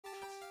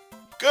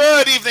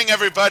Good evening,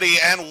 everybody,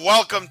 and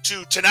welcome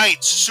to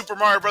tonight's Super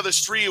Mario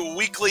Bros. 3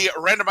 weekly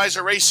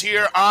randomizer race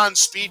here on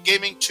Speed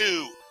Gaming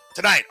 2.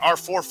 Tonight, our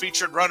four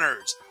featured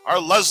runners are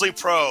Leslie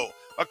Pro,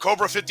 a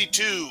Cobra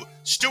 52,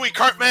 Stewie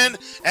Cartman,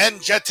 and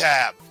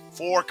Jetab,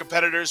 four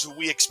competitors who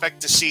we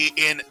expect to see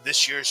in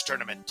this year's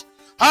tournament.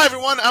 Hi,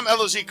 everyone, I'm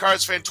LOZ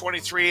Cards Fan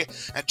 23,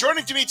 and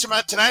joining me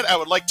tonight, I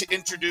would like to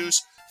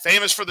introduce,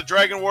 famous for the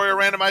Dragon Warrior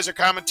randomizer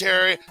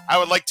commentary, I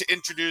would like to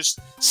introduce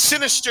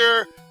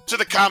Sinister to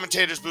the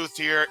commentator's booth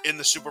here in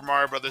the Super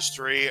Mario Bros.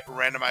 3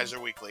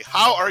 Randomizer Weekly.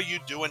 How are you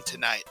doing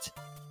tonight?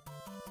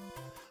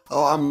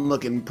 Oh, I'm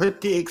looking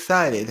pretty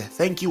excited.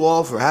 Thank you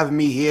all for having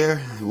me here.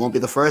 It won't be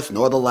the first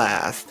nor the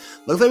last.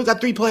 Looks like we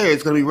got three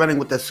players going to be running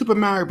with the Super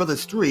Mario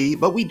Bros. 3,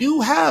 but we do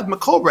have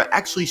Macobra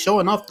actually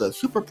showing off the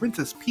Super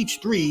Princess Peach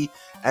 3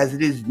 as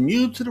it is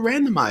new to the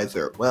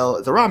randomizer. Well,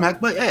 it's a ROM hack,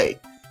 but hey,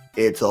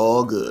 it's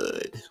all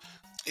good.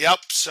 Yep,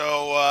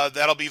 so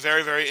that'll be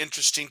very, very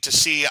interesting to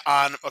see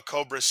on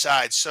Macobra's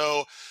side.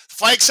 So, the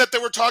flag set that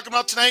we're talking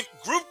about tonight,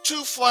 Group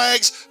 2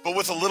 flags, but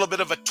with a little bit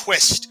of a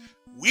twist.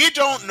 We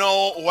don't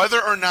know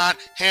whether or not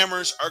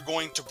hammers are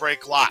going to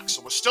break locks.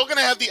 So we're still going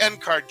to have the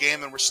end card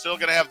game, and we're still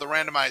going to have the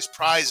randomized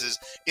prizes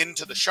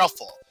into the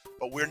shuffle.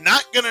 But we're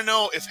not going to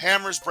know if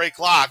hammers break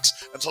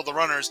locks until the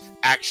runners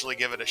actually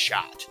give it a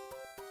shot.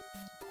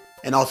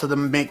 And also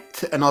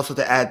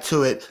to add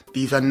to it,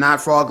 these are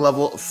not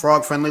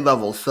frog friendly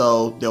levels,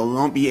 so there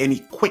won't be any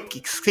quick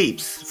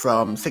escapes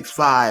from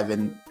 6-5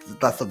 and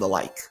thus of the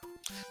like.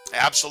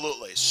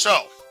 Absolutely.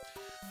 So,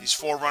 these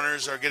four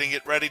runners are getting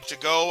it ready to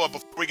go.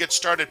 Before we get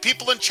started,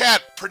 people in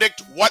chat predict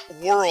what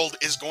world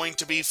is going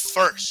to be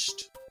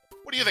first.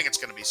 What do you think it's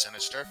going to be,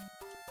 Sinister?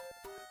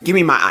 Give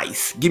me my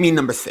ice. Give me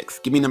number 6.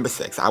 Give me number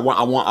 6. I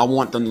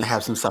want them to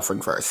have some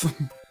suffering first.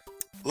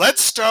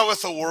 Let's start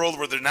with a world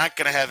where they're not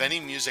going to have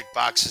any music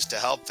boxes to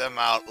help them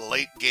out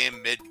late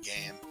game, mid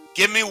game.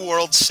 Give me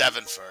World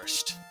 7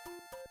 first.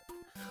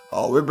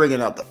 Oh, we're bringing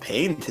out the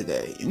pain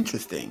today.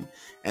 Interesting.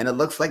 And it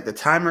looks like the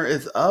timer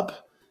is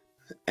up.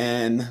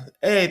 And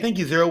hey, thank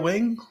you, Zero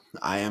Wing.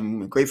 I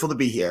am grateful to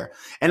be here.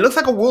 And it looks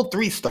like a World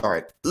 3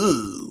 start.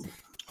 Ooh.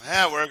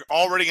 Yeah, we're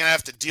already going to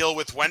have to deal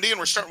with Wendy, and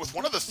we're starting with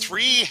one of the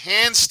 3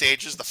 hand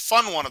stages, the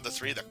fun one of the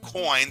 3, the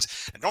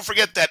coins. And don't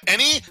forget that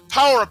any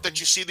power-up that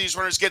you see these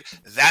runners get,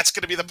 that's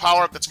going to be the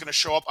power-up that's going to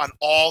show up on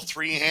all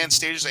 3 hand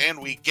stages, and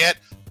we get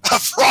a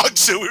frog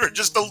suit. We were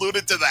just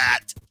alluded to that.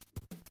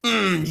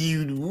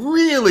 You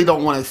really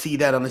don't want to see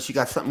that unless you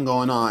got something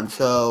going on.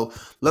 So,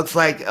 looks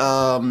like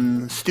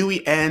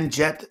Stewie and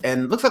Jet,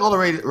 and looks like all the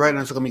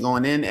runners are going to be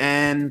going in,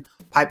 and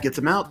Pipe gets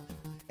them out.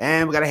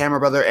 And we got a Hammer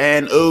Brother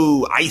and,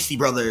 oh, Icy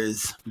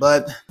Brothers.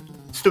 But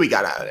Stewie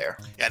got out of there.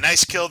 Yeah,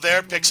 nice kill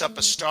there. Picks up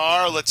a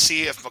star. Let's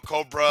see if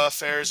Macobra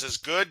fares as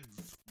good.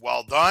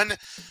 Well done.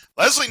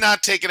 Leslie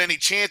not taking any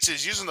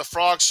chances, using the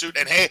frog suit.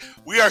 And, hey,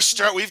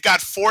 we've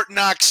got Fort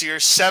Knox here,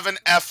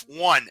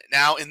 7F1.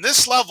 Now, in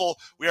this level,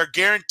 we are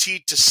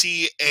guaranteed to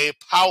see a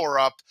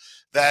power-up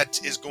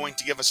that is going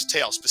to give us a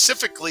tail,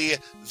 specifically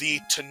the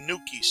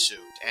Tanuki suit.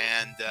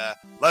 And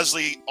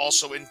Leslie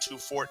also into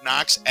Fort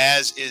Knox,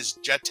 as is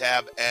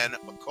Jetab and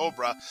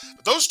Macobra.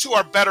 But those two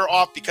are better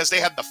off because they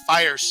had the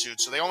fire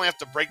suit, so they only have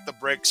to break the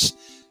bricks,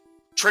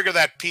 trigger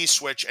that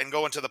P-switch, and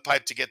go into the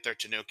pipe to get their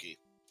Tanuki.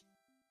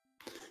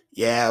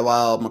 Yeah,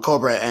 while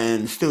Macobra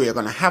and Stewie are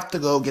going to have to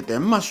go get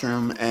their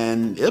mushroom,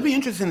 and it'll be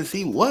interesting to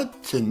see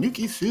what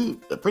Tanuki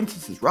suit the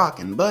princess is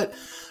rocking. But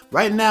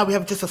right now, we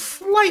have just a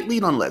slight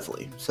lead on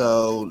Leslie,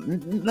 so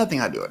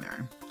nothing I do in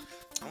there.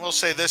 I will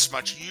say this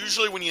much.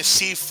 Usually when you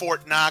see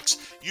Fort Knox,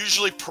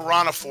 usually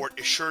Piranha Fort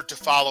is sure to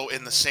follow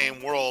in the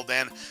same world.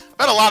 And I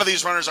bet a lot of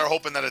these runners are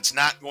hoping that it's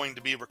not going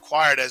to be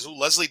required, as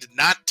Leslie did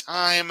not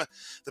time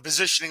the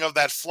positioning of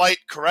that flight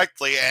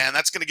correctly, and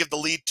that's going to give the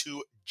lead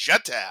to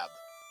Jetab.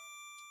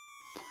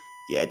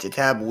 Yeah,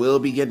 Jetab will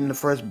be getting the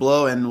first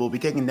blow, and will be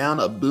taking down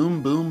a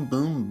boom, boom,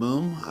 boom,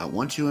 boom. I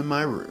want you in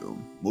my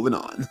room. Moving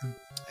on.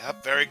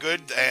 Yep, very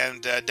good,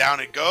 and down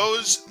it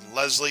goes.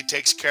 Leslie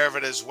takes care of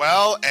it as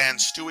well, and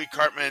Stewie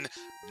Cartman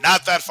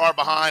not that far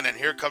behind, and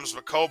here comes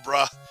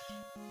Macobra.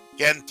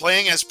 Again,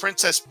 playing as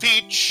Princess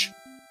Peach.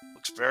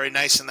 Looks very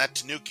nice in that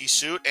Tanuki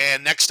suit.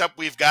 And next up,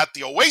 we've got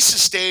the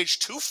Oasis stage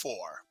 2-4.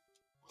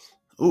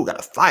 Ooh, got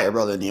a Fire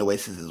Brother in the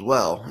Oasis as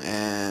well.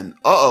 And,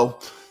 uh-oh,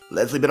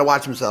 Leslie better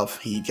watch himself.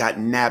 He got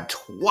nabbed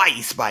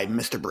twice by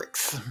Mr.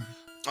 Bricks.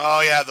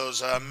 Oh, yeah,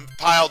 those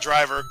pile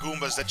driver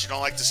Goombas that you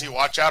don't like to see.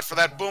 Watch out for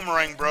that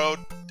boomerang, bro.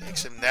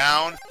 Takes him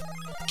down.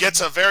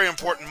 Gets a very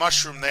important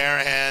mushroom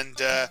there,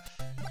 and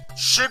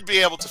should be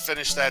able to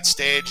finish that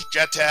stage.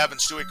 Jetab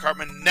and Stewie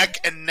Cartman neck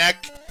and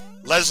neck.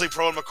 Leslie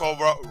Pro and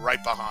Macobra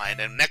right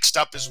behind. And next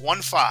up is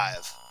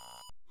 1-5.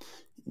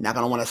 Not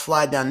gonna want to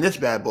slide down this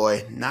bad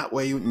boy. Not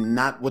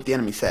what the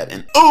enemy said.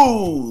 And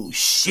oh,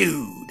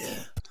 shoot.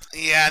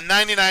 Yeah,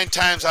 99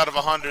 times out of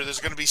 100, there's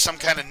going to be some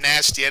kind of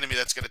nasty enemy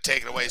that's going to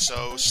take it away.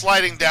 So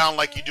sliding down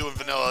like you do in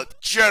vanilla,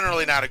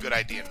 generally not a good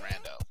idea in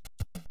Rando.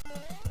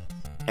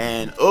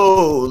 And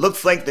oh,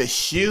 looks like the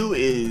shoe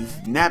is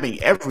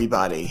nabbing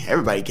everybody.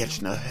 Everybody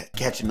catching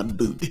a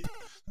boot.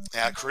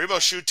 Yeah, Karibo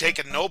Shu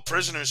taking no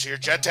prisoners here.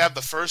 Jet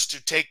the first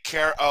to take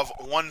care of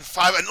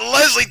 1-5. And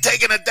Leslie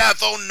taking a death.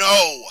 Oh,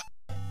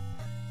 no.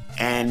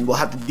 And we'll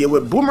have to deal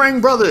with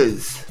Boomerang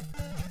Brothers.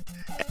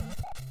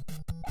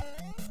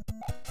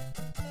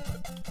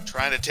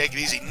 Trying to take it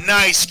easy.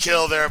 Nice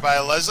kill there by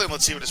Leslie.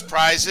 Let's see what his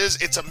prize is.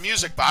 It's a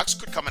music box.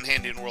 Could come in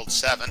handy in World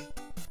 7.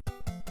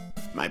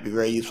 Might be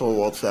very useful in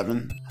World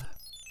 7.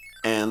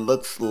 And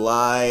looks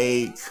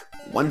like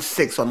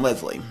 1-6 on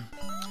Leslie.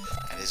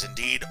 That is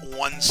indeed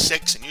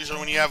 1-6. And usually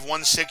when you have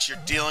 1-6, you're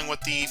dealing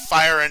with the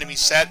fire enemy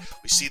set.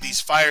 We see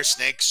these fire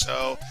snakes,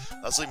 so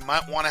Leslie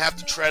might want to have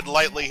to tread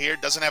lightly here.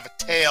 Doesn't have a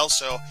tail,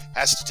 so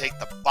has to take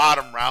the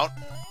bottom route.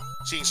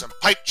 Seeing some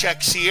pipe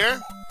checks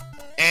here.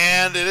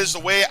 And it is the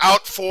way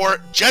out for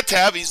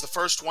Jetab. He's the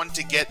first one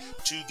to get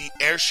to the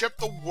airship,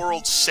 the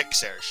World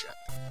 6 airship.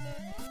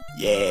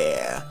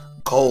 Yeah,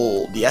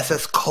 Cold, the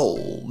SS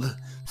Cold.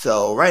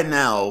 So right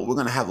now, we're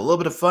going to have a little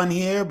bit of fun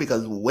here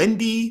because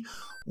Wendy,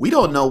 we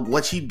don't know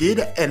what she did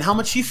and how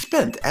much she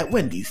spent at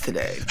Wendy's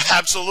today.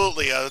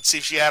 Absolutely. Let's see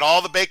if she had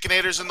all the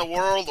Baconators in the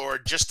world or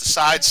just a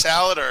side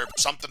salad or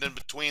something in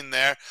between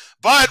there.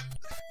 But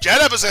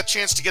Jetab has a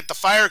chance to get the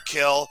fire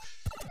kill,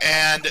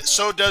 and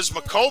so does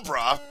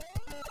Macobra.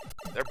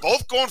 They're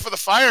both going for the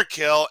fire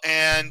kill,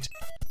 and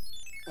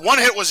one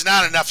hit was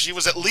not enough. She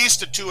was at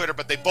least a 2-hitter,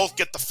 but they both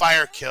get the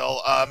fire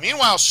kill.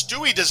 Meanwhile,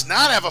 Stewie does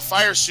not have a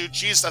fire suit.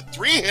 She's a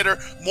 3-hitter,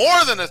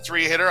 more than a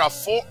 3-hitter, a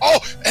 4. Oh,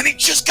 and he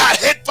just got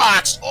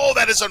hitboxed. Oh,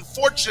 that is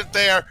unfortunate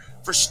there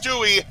for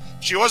Stewie.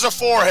 She was a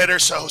 4-hitter,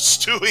 so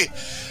Stewie,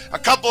 a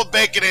couple of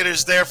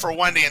Baconators there for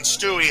Wendy, and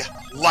Stewie,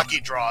 lucky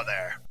draw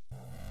there.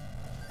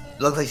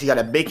 Looks like she got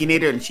a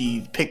Baconator, and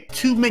she picked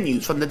 2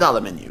 menus from the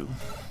dollar menu.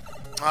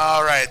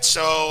 All right,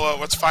 so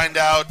let's find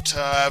out.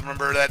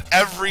 Remember that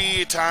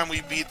every time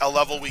we beat a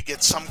level, we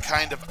get some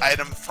kind of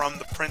item from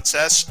the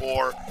Princess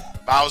or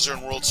Bowser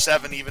in World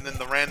 7, even in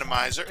the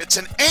randomizer. It's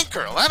an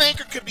anchor. That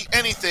anchor could be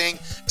anything,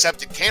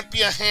 except it can't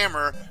be a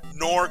hammer,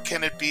 nor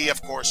can it be,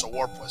 of course, a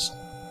warp whistle.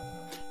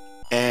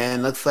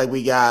 And looks like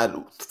we got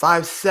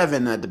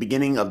 5-7 at the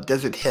beginning of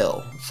Desert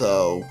Hill.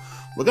 So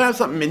we're going to have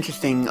something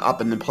interesting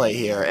up in the play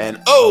here.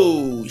 And,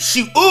 oh,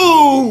 shoot,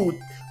 ooh!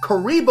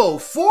 Karibo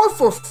 4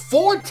 for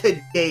 4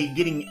 today,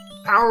 getting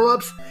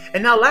power-ups,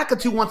 and now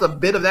Lakitu wants a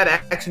bit of that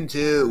action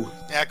too.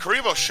 Yeah,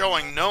 Karibo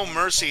showing no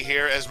mercy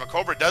here as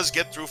Macobra does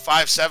get through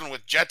 5-7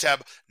 with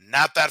Jetab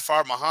not that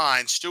far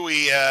behind.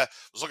 Stewie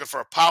was looking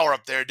for a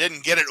power-up there,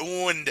 didn't get it,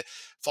 ooh, and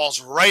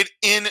falls right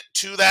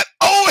into that.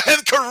 Oh,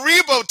 and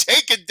Karibo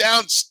taking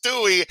down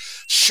Stewie,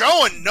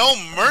 showing no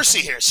mercy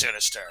here,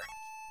 Sinister.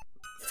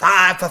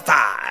 5 for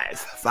 5.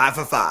 5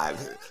 for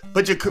 5.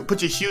 Put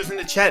your shoes in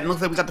the chat, and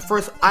looks like we got the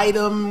first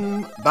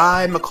item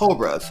by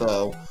Macobra.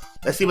 So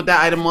let's see what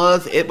that item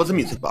was. It was a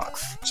music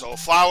box. So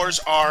flowers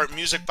are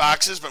music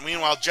boxes, but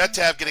meanwhile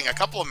Jetab getting a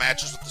couple of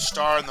matches with the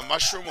star and the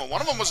mushroom. Well,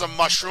 one of them was a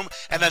mushroom,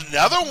 and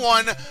another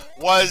one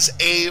was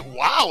it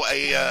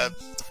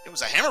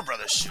was a Hammer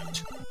Brothers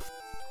suit.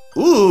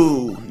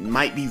 Ooh,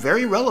 might be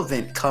very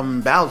relevant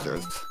come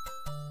Bowser's.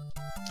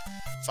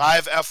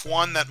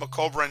 5F1 that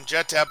Macobra and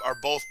Jetab are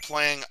both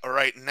playing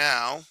right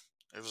now.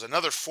 There was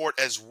another fort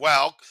as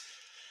well.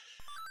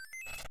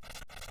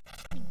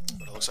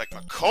 But it looks like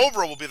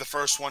Macobra will be the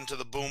first one to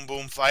the Boom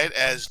Boom fight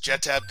as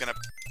Jetab going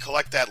to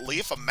collect that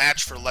leaf. A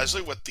match for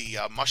Leslie with the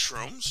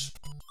mushrooms.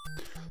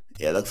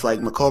 Yeah, looks like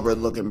Macobra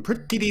looking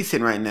pretty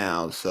decent right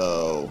now.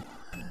 So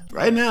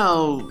right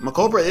now,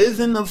 Macobra is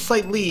in the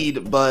slight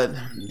lead, but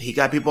he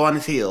got people on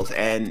his heels.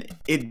 And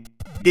it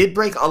did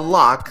break a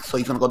lock, so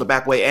he's going to go the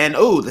back way. And,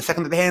 oh, the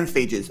second of the hand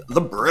stages,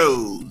 the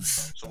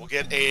Bros. So we'll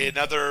get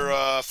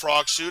another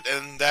frog suit,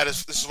 and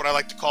this is what I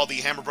like to call the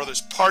Hammer Brothers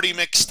party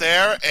mix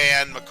there,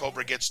 and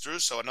Macobra gets through,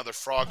 so another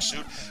frog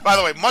suit. By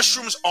the way,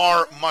 mushrooms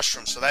are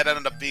mushrooms, so that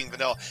ended up being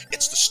vanilla.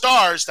 It's the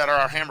stars that are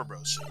our Hammer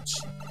Bros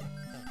suits.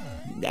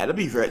 That's going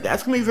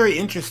to be very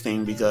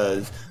interesting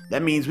because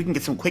that means we can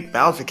get some quick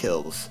Bowser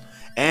kills.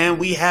 And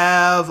we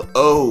have,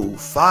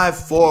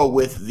 5-4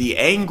 with the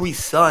Angry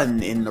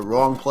Sun in the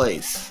wrong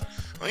place.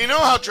 Well, you know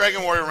how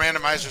Dragon Warrior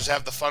randomizers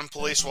have the fun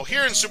police? Well,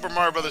 here in Super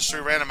Mario Bros.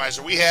 3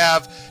 Randomizer, we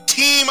have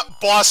Team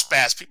Boss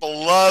Bass.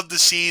 People love to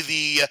see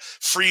the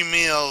free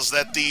meals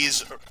that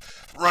these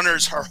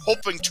runners are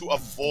hoping to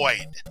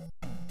avoid.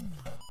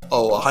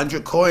 Oh,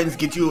 100 coins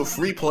get you a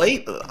free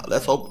plate?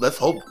 Let's hope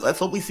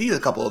we see a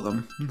couple of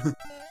them.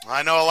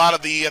 I know a lot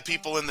of the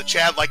people in the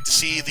chat like to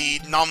see the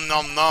num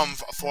num num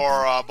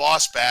for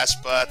Boss Bass,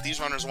 but these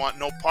runners want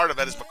no part of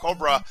it as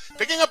Macobra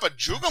picking up a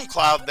Jugum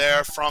Cloud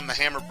there from the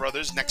Hammer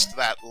Brothers next to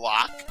that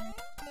lock.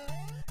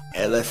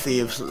 And let's see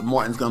if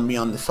Morton's going to be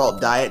on the salt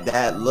diet.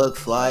 That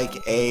looks like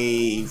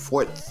a third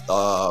fort.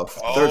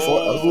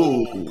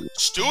 Ooh.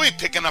 Stewie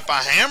picking up a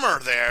hammer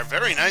there.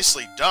 Very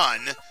nicely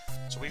done.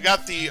 So we've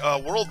got the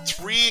World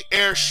 3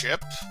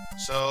 airship.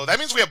 So that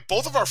means we have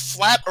both of our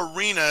flat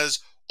arenas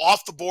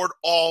off the board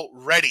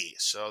already.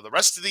 So the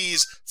rest of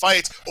these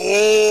fights,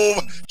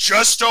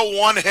 just a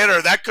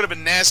one-hitter. That could have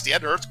been nasty.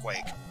 Had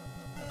Earthquake.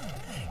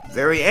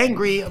 Very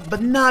angry,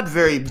 but not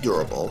very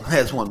durable,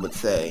 as one would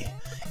say.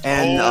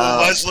 And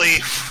Leslie,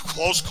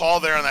 close call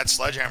there on that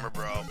sledgehammer,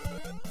 bro.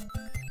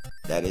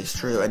 That is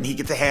true, and he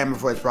gets a hammer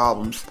for his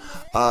problems.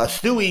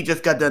 Stewie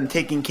just got done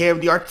taking care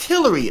of the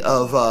artillery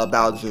of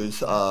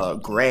Bowser's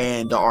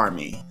grand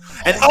army.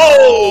 And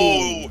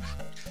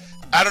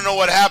I don't know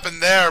what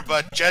happened there,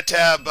 but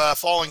Jet-Tab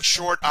falling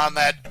short on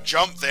that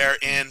jump there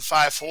in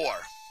 5-4.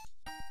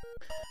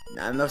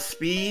 Not enough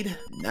speed,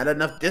 not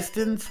enough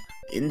distance,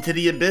 into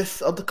the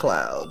abyss of the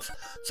clouds.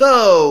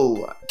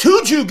 So,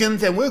 2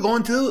 Jugans, and we're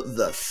going to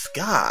the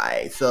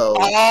sky. So,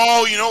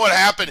 oh, you know what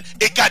happened?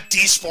 It got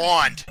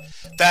despawned.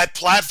 That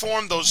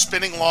platform, those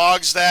spinning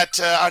logs that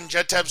on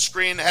Jet-Tab's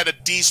screen had a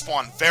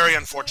despawn. Very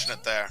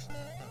unfortunate there.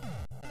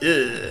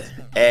 Ugh.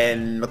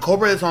 And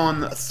Macobra is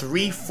on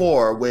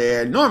 3-4,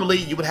 where normally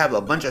you would have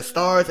a bunch of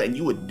stars and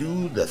you would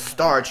do the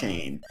star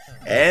chain.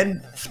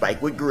 And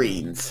spike with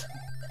greens.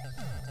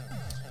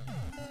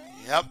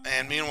 Yep,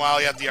 and meanwhile,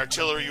 you have the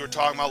artillery you were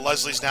talking about.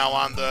 Leslie's now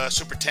on the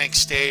Super Tank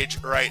stage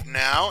right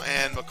now,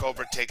 and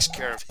Macobra takes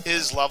care of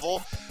his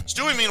level.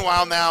 Stewie,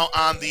 meanwhile, now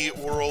on the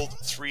World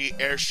 3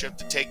 airship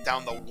to take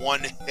down the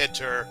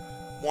one-hitter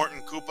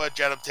Morton Koopa.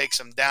 Jet-Tab takes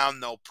him down,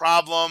 no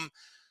problem.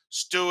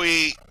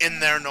 Stewie in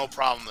there, no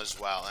problem as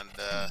well. And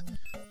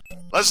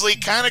Leslie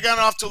kind of got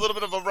off to a little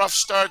bit of a rough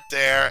start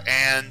there,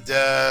 and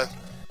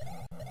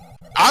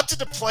opted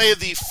to play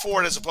the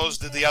fort as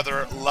opposed to the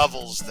other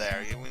levels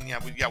there.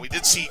 We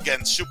did see,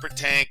 again, Super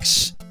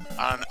Tanks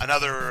on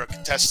another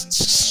contestant's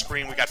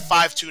screen. We got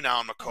 5-2 now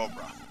on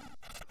Macobra.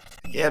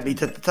 Yeah, but he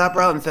took the top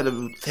route instead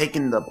of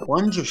taking the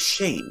plunge of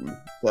shame.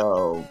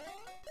 So,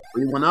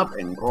 3-1 up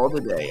and called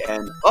it a day.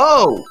 And,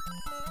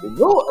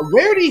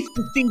 rarity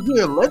to see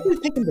here. Leslie's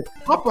taking the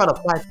top route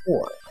of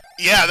 5-4.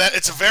 Yeah,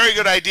 it's a very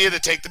good idea to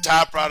take the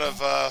top route of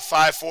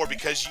 5-4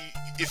 because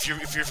if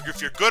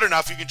you're good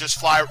enough, you can just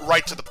fly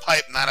right to the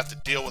pipe and not have to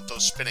deal with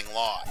those spinning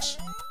logs.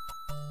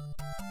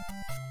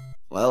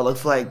 Well, it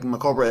looks like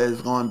Macobra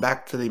is going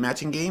back to the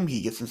matching game. He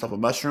gets himself a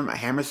mushroom, a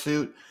hammer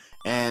suit,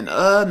 and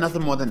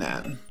nothing more than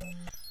that.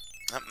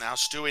 Now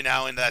Stewie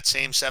now into that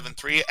same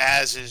 7-3,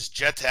 as is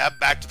Jet-Tab.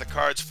 Back to the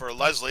cards for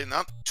Leslie.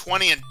 Now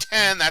 20 and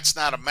 10, that's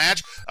not a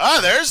match.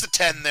 There's the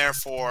 10 there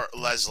for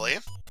Leslie.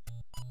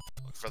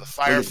 Look for the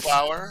Fire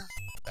Flower.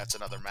 That's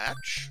another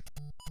match.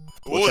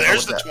 Ooh,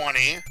 there's the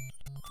 20.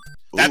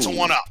 That's a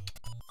 1-up.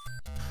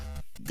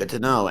 Good to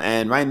know.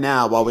 And right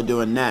now, while we're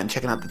doing that and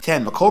checking out the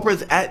 10,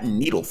 Macobra's at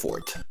Needle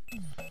Fort.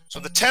 So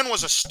the 10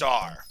 was a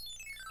star.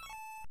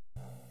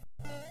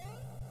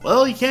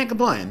 Well, you can't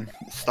complain.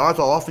 Stars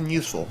are often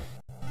useful.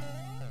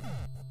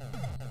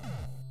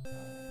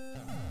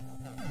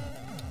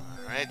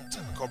 Alright,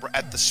 Macobra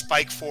at the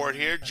spike fort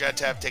here.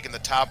 Jet-Tab taking the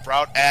top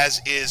route,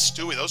 as is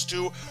Stewie. Those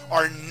two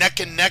are neck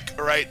and neck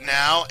right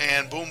now,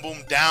 and boom boom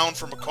down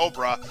for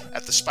Macobra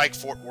at the spike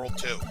fort World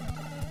 2.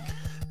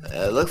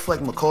 It looks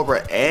like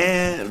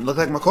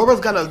Macobra's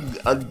got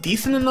a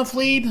decent enough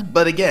lead,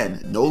 but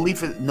again, no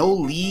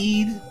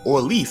lead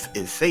or leaf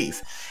is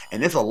safe,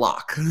 and it's a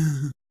lock.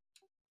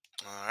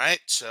 All right,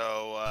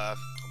 so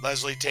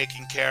Leslie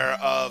taking care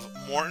of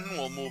Morton.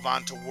 We'll move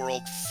on to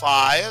World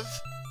 5.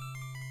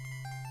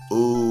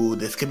 Ooh,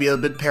 this could be a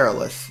bit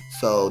perilous.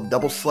 So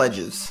double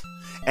sledges,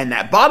 and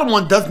that bottom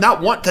one does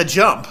not want to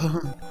jump.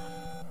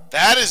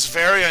 That is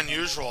very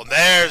unusual.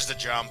 There's the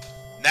jump.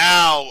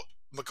 Now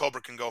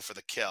Macobra can go for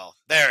the kill.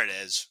 There it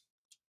is.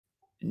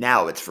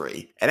 Now it's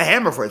free. And a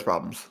hammer for his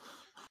problems.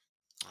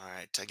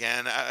 Alright,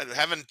 again, I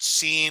haven't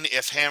seen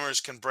if hammers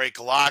can break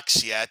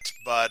locks yet,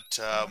 but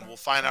we'll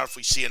find out if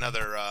we see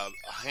another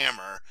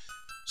hammer.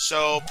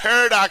 So,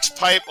 Paradox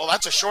Pipe, well,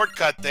 that's a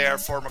shortcut there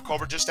for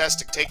Macobra. Just has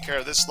to take care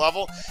of this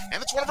level.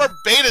 And it's one of our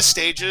beta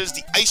stages,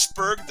 the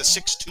Iceberg, the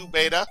 6-2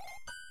 beta.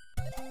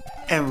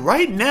 And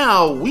right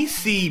now, we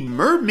see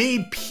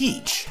Mermaid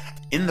Peach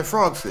in the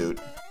frog suit.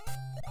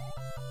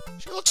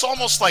 She looks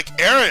almost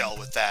like Ariel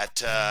with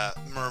that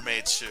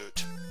mermaid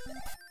suit.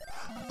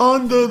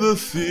 Under the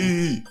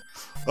sea,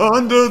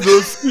 under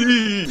the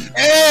sea.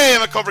 Hey,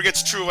 Macobra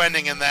gets true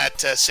ending in that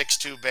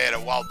 6-2 beta.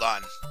 Well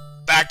done.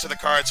 Back to the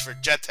cards for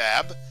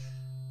Jet-Tab.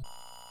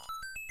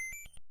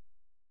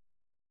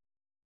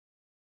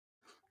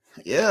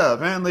 Yeah,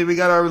 apparently we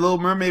got our Little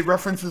Mermaid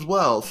reference as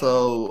well.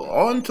 So,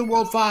 on to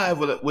World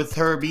 5 with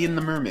her being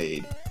the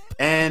mermaid.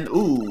 And,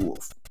 ooh,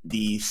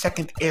 the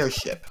second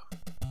airship.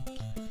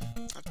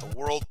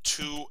 World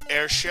 2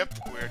 airship.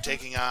 We're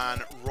taking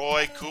on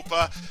Roy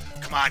Koopa.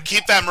 Come on,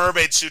 keep that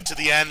mermaid suit to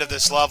the end of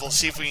this level.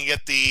 See if we can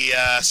get the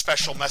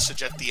special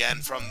message at the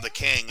end from the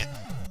king.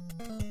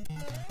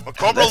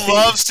 Macobra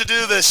loves to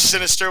do this,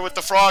 Sinister, with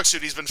the frog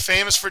suit. He's been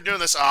famous for doing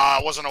this.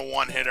 It wasn't a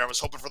one-hitter. I was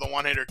hoping for the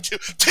one-hitter, too.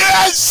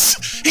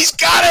 Yes! He's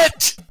got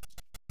it!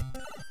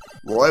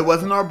 Roy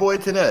wasn't our boy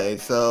today,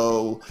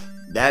 so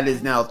that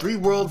is now 3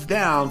 worlds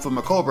down for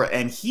Macobra,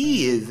 and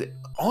he is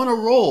on a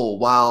roll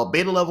while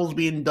beta levels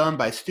being done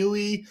by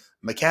Stewie,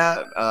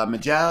 Matab,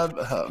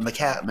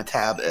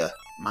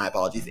 my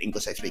apologies,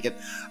 English I speak it.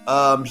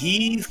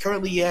 He's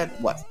currently at,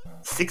 what,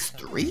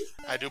 6-3?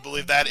 I do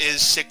believe that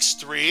is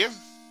 6-3.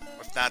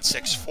 if not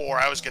 6'4".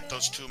 I always get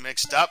those two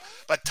mixed up.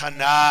 But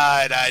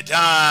tonight I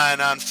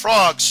dine on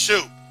frog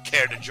soup.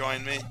 Care to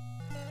join me?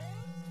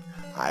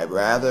 I'd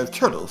rather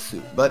turtle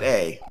soup, but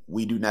hey,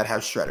 we do not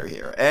have Shredder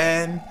here.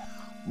 And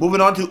moving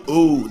on to,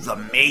 the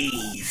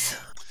maze.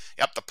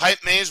 Yep, the pipe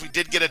maze. We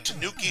did get a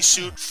Tanuki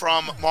suit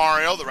from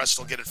Mario. The rest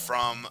will get it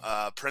from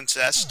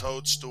Princess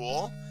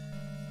Toadstool.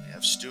 We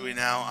have Stewie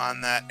now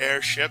on that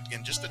airship.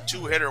 And just a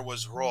two-hitter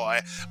was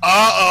Roy.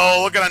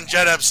 Uh-oh, look at on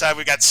Jedeb's side.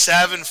 We got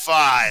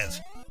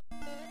 7-5.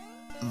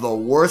 The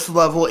worst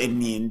level in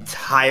the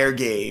entire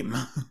game.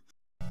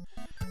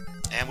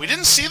 And we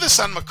didn't see this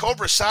on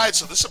Macobra's side,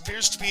 so this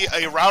appears to be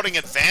a routing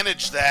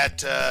advantage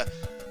that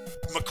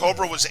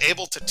Macobra was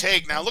able to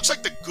take. Now, it looks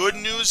like the good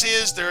news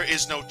is there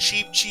is no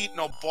Cheap Cheat,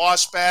 no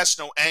Boss Bass,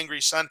 no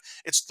Angry Sun.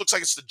 It looks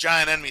like it's the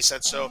giant enemy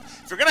set. So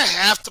if you're going to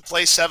have to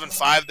play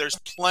 7-5, there's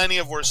plenty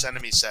of worse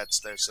enemy sets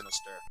there,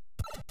 Sinister.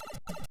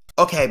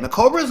 Okay,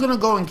 Macobra is going to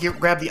go and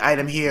grab the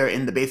item here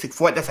in the basic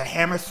fort. That's a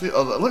hammer suit.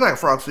 Oh, it looks like a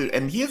frog suit.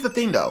 And here's the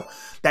thing, though.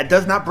 That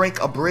does not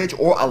break a bridge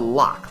or a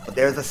lock. But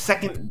there is a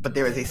second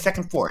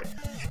fort.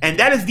 And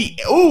that is the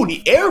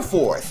Air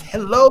Force.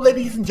 Hello,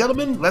 ladies and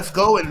gentlemen. Let's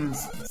go and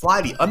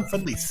fly the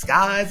unfriendly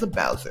skies of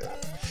Bowser.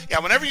 Yeah,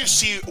 whenever you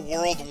see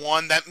World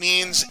 1, that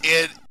means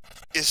it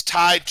is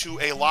tied to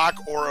a lock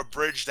or a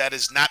bridge that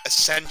is not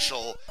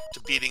essential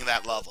to beating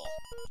that level.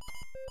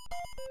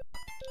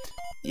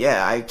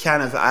 Yeah,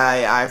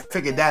 I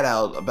figured that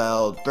out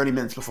about 30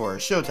 minutes before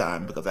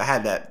showtime because I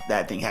had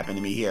that thing happen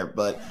to me here.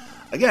 But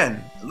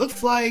again, it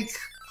looks like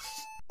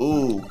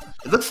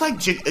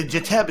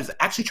Jateb is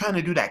actually trying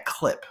to do that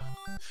clip.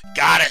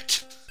 Got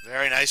it.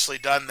 Very nicely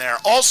done there.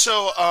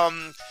 Also,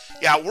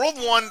 yeah, World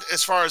 1,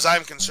 as far as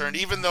I'm concerned,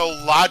 even though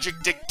logic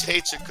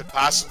dictates it could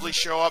possibly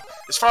show up,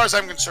 as far as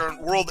I'm concerned,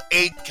 World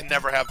 8 can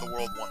never have the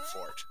World 1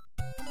 fort.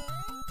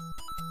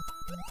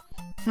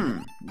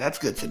 That's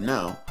good to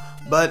know.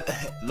 But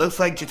looks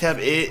like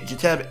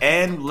Jateb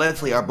and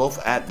Leslie are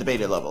both at the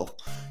beta level.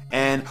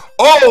 And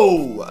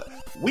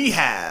we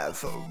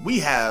have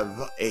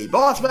a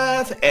boss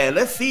bass, and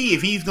let's see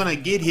if he's gonna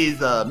get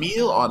his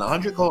meal on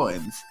 100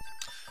 coins.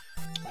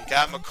 We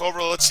got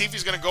Macobra. Let's see if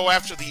he's gonna go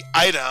after the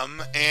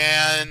item.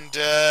 And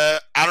I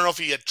don't know if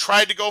he had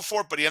tried to go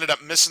for it, but he ended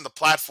up missing the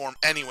platform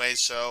anyway.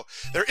 So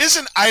there is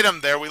an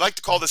item there. We like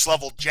to call this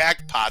level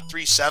Jackpot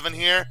 3-7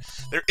 here.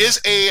 There is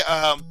a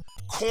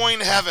coin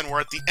heaven where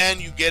at the end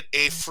you get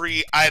a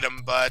free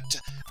item, but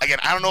again,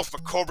 I don't know if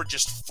Macobra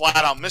just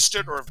flat out missed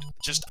it or if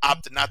just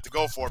opted not to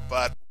go for it,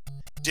 but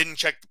didn't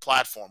check the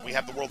platform. We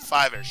have the World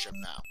 5 airship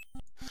now.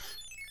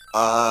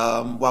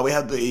 Well, we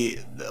have the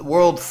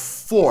World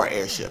 4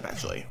 airship,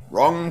 actually.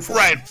 Wrong 4.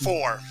 Right,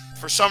 4.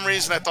 For some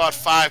reason I thought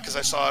 5 because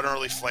I saw an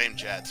early flame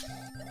jet.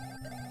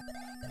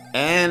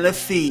 And let's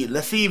see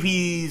if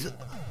he's,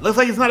 looks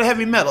like it's not a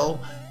heavy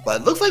metal,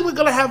 but it looks like we're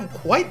going to have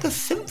quite the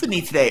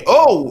symphony today.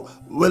 Oh,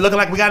 we're looking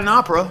like we got an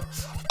opera.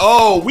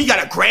 Oh, we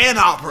got a grand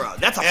opera.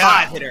 That's a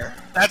 5-hitter.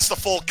 That's the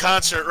full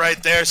concert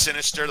right there,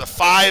 Sinister. The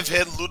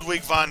 5-hit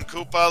Ludwig von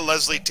Koopa.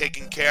 Leslie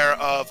taking care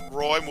of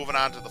Roy, moving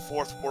on to the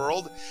 4th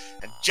world.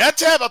 And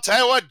Jeteb, I'll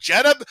tell you what,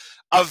 Jeteb,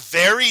 a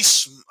very,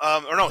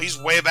 or no,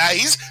 he's way back.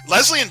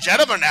 Leslie and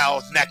Jeteb are now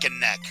neck and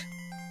neck.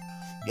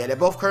 Yeah, they're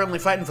both currently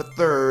fighting for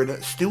 3rd.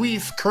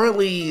 Stewie's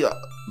currently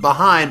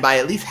behind by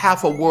at least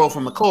half a world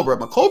from Macobra.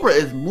 Macobra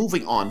is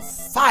moving on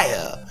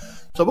fire.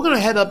 So we're going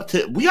to head up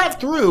to, we got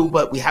through,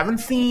 but we haven't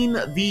seen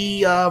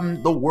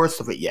the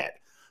worst of it yet.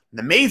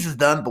 The maze is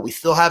done, but we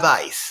still have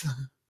ice.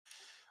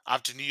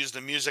 Opting to use the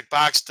music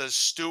box does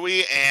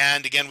Stewie,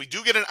 and again, we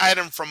do get an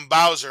item from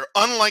Bowser,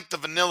 unlike the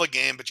vanilla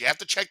game, but you have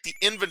to check the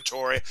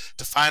inventory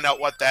to find out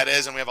what that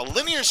is, and we have a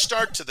linear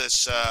start to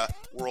this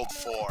World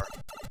 4.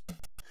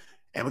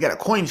 And we got a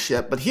coin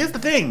ship, but here's the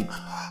thing.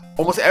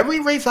 Almost every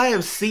race I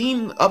have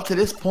seen up to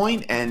this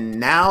point, and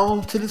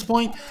now to this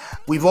point,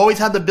 we've always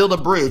had to build a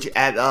bridge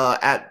at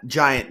the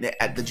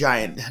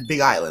giant Big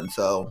Island,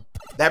 so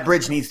that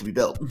bridge needs to be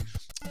built.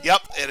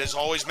 Yep, it is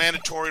always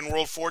mandatory in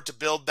World 4 to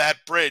build that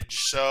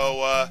bridge,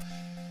 so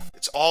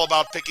it's all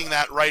about picking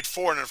that right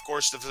fort, and of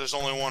course, if there's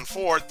only one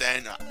fort,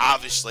 then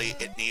obviously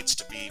it needs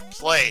to be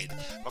played.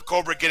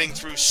 Macobra getting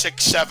through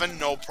 6-7,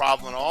 no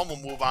problem at all. We'll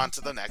move on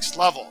to the next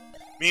level.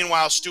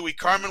 Meanwhile, Stewie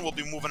Carmen will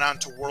be moving on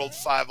to World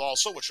 5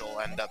 also, which will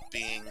end up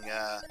being,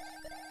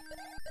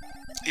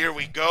 here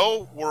we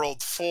go,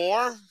 World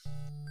 4.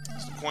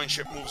 As the coin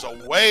ship moves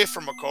away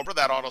from Macobra,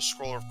 that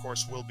auto-scroller, of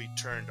course, will be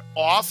turned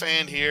off,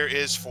 and here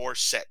is for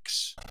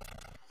 6.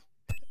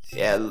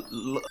 Yeah,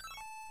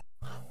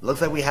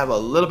 looks like we have a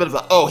little bit of a,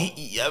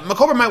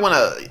 Macobra might want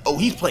to,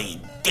 he's playing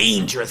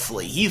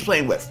dangerously. He's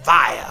playing with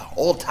fire,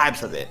 all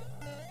types of it.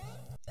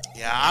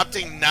 Yeah,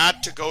 opting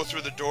not to go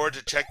through the door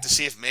to check to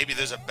see if maybe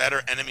there's a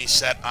better enemy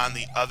set on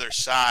the other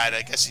side.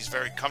 I guess he's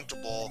very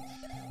comfortable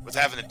with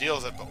having to deal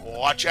with it, but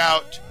watch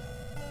out.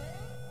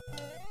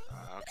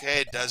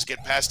 Okay, it does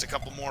get past a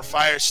couple more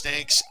fire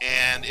snakes,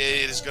 and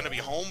it is going to be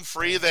home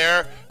free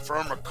there for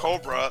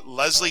Macobra.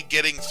 Leslie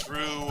getting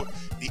through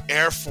the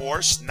Air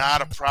Force,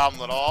 not a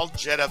problem at all.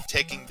 Jedeb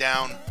taking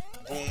down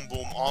boom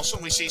boom also.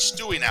 We see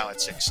Stewie now at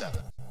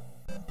 6-7.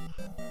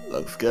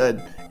 Looks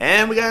good.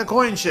 And we got a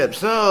coin ship.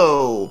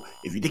 So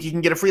if you think you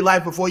can get a free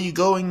life before you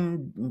go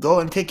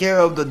and take care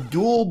of the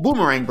dual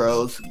boomerang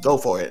bros, go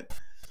for it.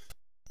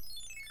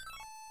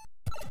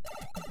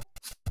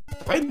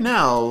 Right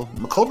now,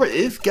 Macobra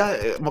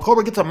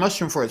gets a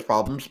mushroom for his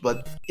problems,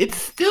 but it's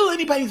still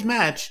anybody's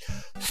match.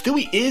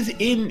 Stewie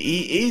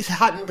is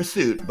hot in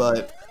pursuit,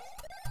 but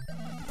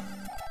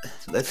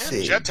let's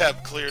see.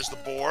 Jetab clears the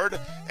board,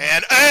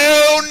 and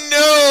oh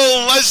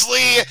no!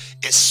 Leslie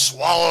is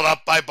swallowed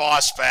up by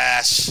Boss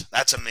Bass.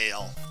 That's a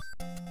meal.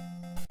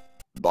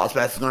 Boss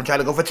Bass is going to try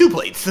to go for 2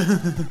 plates.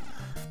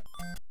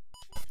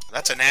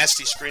 That's a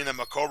nasty screen that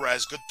Macobra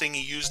has. Good thing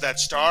he used that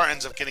star,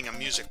 ends up getting a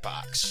music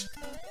box.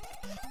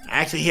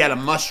 Actually, he had a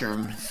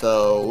mushroom,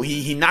 so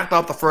he knocked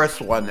off the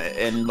first one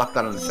and lucked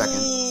out on the second.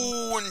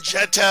 Ooh, and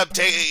Jetab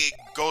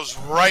goes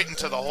right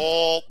into the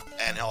hole,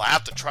 and he'll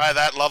have to try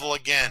that level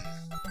again.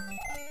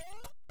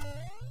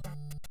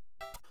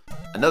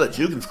 Another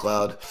Jugin's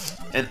Cloud.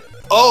 And,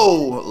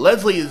 oh,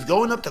 Leslie is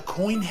going up to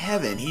coin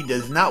heaven. He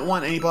does not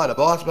want any part of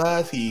Boss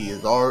Bass. He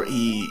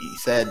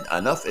said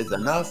enough is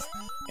enough,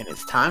 and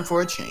it's time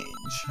for a change.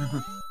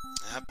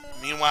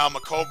 Meanwhile,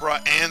 Macobra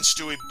and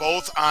Stewie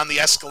both on the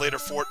escalator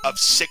fort of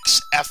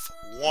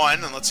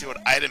 6F1. And let's see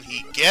what item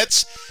he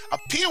gets. A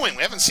P-Wing.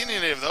 We haven't seen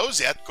any of those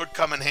yet. Could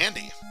come in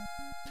handy.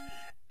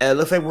 It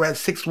looks like we're at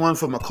 6-1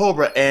 for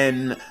Macobra.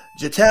 And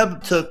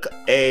Jetab took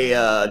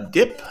a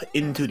dip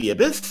into the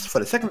abyss for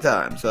the second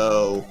time.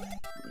 So,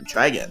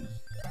 try again.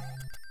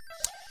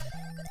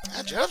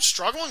 Yeah, Jetab's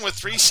struggling with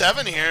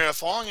 3-7 here.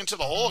 Falling into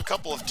the hole a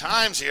couple of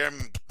times here.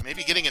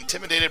 Maybe getting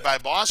intimidated by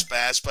Boss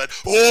Bass, but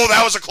oh,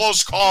 that was a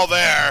close call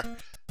there.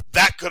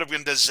 That could have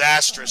been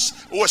disastrous.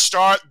 Oh, a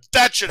star.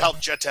 That should help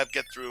Jetab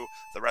get through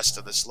the rest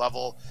of this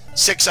level.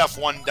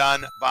 6F1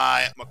 done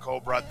by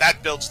Macobra.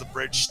 That builds the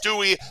bridge.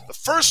 Stewie, the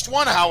first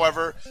one,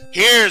 however,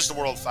 here's the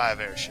World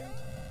 5 airship.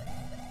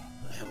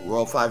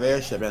 World 5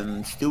 airship,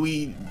 and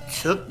Stewie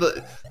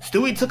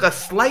took a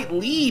slight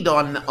lead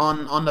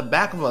on the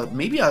back of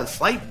maybe a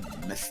slight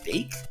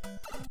mistake,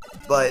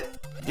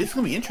 but this is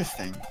gonna be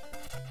interesting.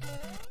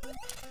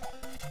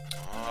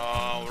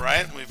 All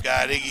right, we've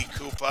got Iggy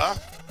Koopa.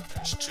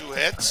 There's 2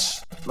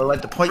 hits. Look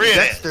like the Point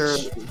Dexter.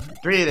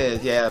 3 it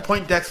is, yeah.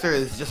 Point Dexter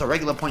is just a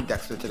regular Point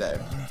Dexter today.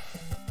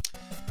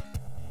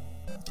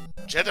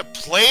 Jetta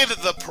played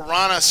the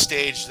Piranha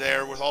stage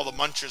there with all the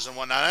munchers and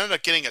whatnot. I ended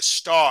up getting a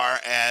star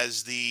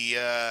as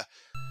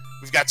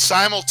we've got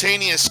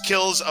simultaneous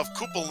kills of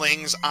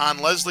Koopalings on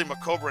Leslie,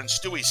 Macobra, and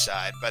Stewie's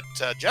side, but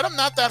Jetta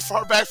not that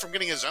far back from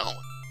getting his own.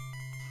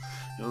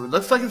 It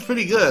looks like it's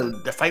pretty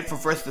good. The fight for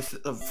first, and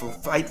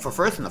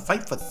the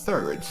fight for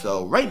third.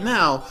 So right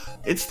now,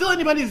 it's still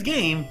anybody's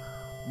game,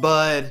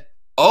 but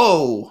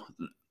oh,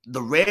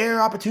 the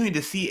rare opportunity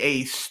to see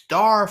a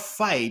star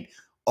fight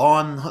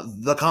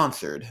on the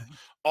concert.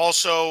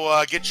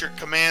 Also, get your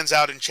commands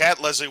out in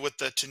chat, Leslie, with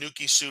the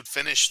Tanuki suit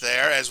finish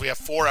there, as we have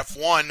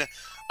 4F1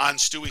 on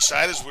Stewie's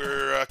side as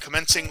we're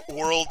commencing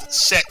World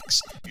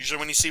 6. Usually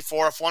when you see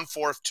 4F1,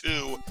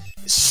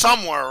 4F2 is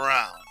somewhere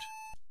around.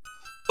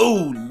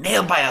 Ooh,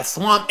 nailed by a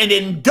swamp and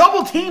then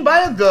double teamed by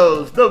a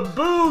ghost. The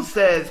boo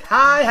says,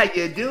 hi, how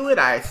you doing?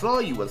 I saw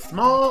you were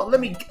small. Let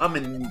me come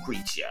and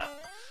greet ya.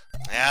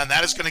 And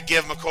that is going to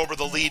give Macobra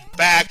the lead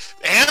back.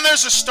 And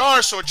there's a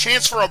star, so a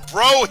chance for a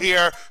bro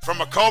here from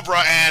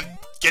Macobra. And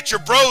get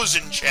your bros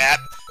in chat.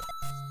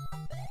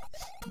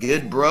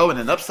 Good bro and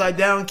an upside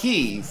down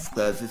key,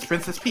 because it's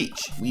Princess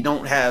Peach. We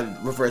don't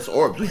have reverse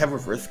orbs, we have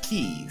reverse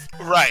keys.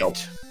 Right. So.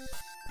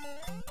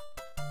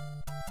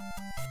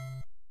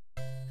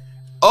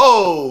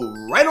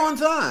 Oh, right on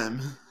time.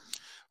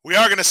 We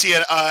are going to see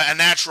a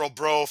natural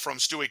bro from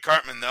Stewie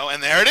Cartman, though.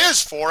 And there it is,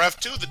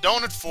 4F2, the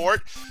Donut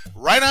Fort,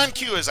 right on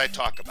cue as I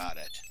talk about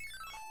it.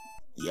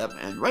 Yep,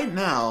 and right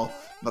now,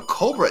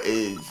 Macobra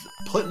is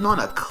putting on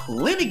a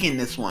clinic in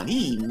this one.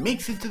 He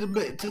makes it to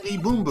the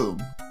boom boom.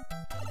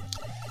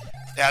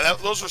 Yeah,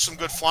 those were some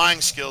good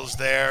flying skills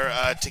there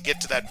to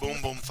get to that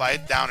boom boom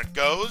fight. Down it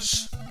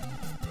goes.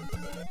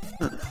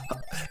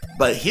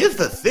 But here's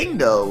the thing,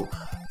 though.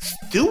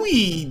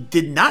 Stewie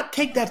did not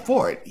take that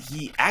fort.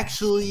 He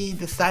actually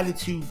decided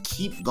to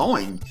keep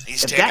going.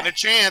 He's taking a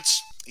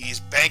chance. He's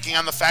banking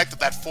on the fact that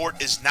that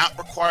fort is not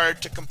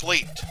required to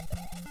complete.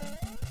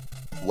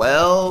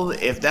 Well,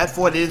 if that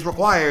fort is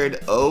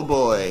required, oh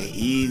boy,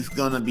 he's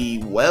gonna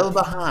be well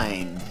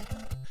behind.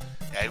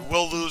 Yeah, he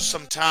will lose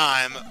some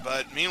time,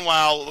 but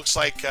meanwhile, it looks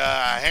like a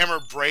hammer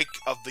break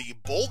of the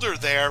boulder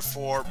there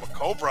for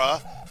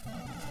Macobra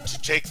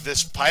to take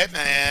this pipe,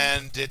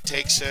 and it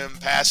takes him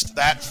past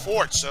that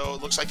fort. So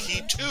it looks like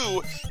he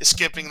too is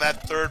skipping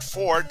that third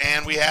fort,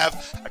 and we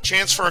have a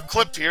chance for a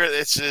clip here.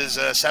 This is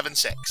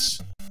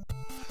 7-6.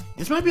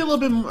 This might be a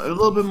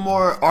little bit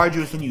more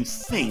arduous than you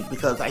think,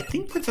 because I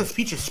think Princess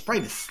Peach's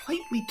sprite is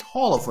slightly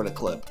taller for the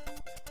clip.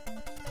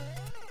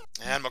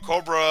 And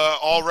Macobra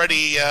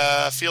already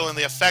feeling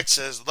the effects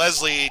as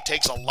Leslie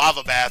takes a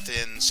lava bath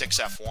in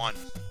 6F1.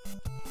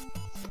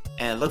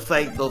 And it looks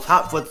like those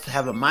Hotfoots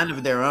have a mind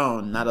of their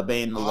own, not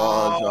obeying the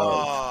laws of...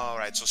 All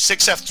right, so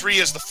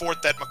 6F3 is the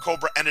fort that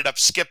Macobra ended up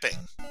skipping.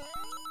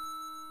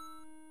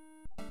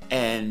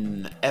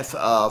 And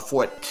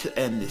fort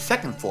and the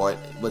second fort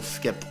was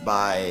skipped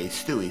by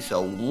Stewie,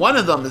 so one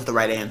of them is the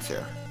right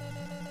answer.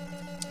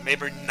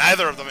 Maybe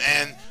neither of them,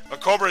 and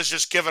Macobra has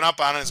just given up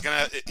on it. Is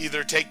going to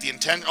either take the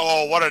intent.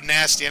 Oh, what a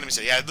nasty enemy!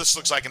 Yeah, this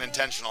looks like an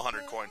intentional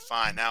 100-coin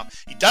fine. Now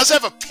he does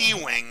have a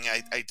P-wing,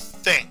 I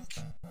think.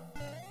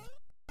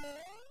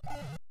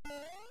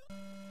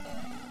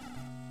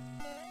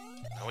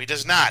 No, he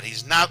does not.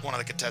 He's not one of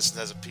the contestants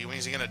that has a P-wing.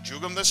 Is he going to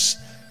juke him this?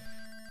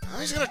 Oh,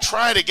 he's going to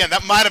try it again.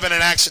 That might have been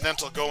an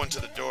accidental go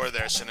into the door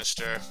there,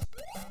 Sinister.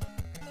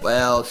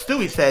 Well,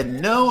 Stewie said,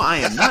 no, I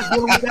am not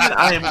dealing with that.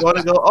 I am going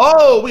to go...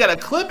 Oh, we got a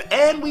clip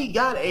and we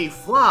got a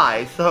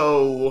fly.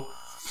 So,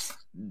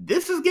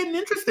 this is getting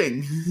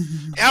interesting.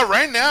 Yeah,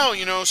 right now,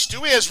 you know,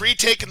 Stewie has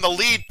retaken the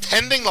lead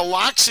pending the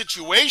lock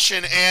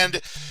situation,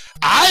 and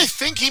I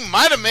think he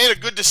might have made a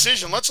good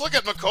decision. Let's look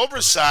at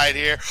Macobra's side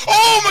here.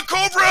 Oh,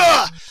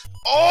 Macobra!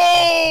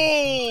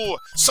 Oh!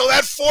 So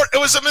that fort, it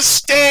was a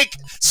mistake.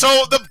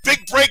 So the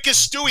big break is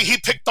Stewie. He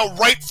picked the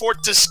right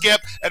fort to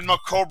skip, and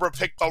Macobra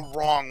picked the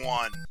wrong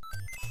one.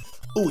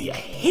 Ooh, you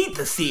hate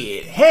to see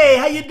it. Hey,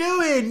 how you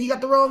doing? You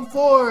got the wrong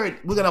fort.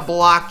 We're going to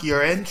block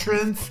your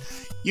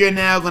entrance. You're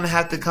now going to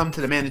have to come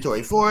to the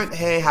mandatory fort.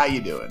 Hey, how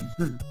you doing?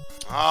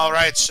 All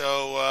right,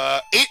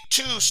 so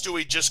 8-2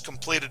 Stewie just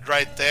completed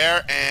right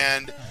there,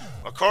 and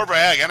Macobra,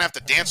 yeah, gonna have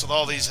to dance with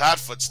all these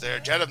Hotfoots there.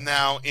 Jet him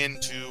now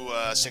into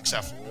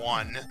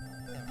 6F1.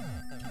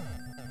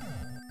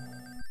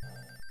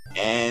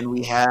 And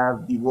we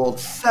have the World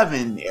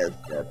 7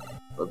 airship.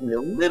 Looking a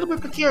little bit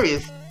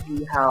precarious to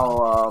see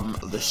how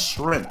the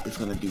Shrimp is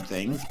going to do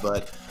things.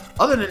 But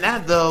other than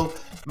that, though,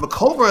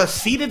 Macobra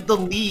ceded the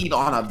lead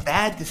on a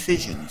bad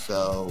decision,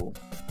 so...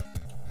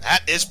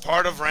 That is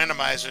part of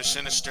Randomizer,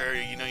 Sinister.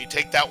 You know, you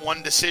take that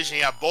one decision.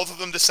 You have both of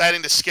them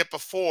deciding to skip a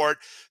fort.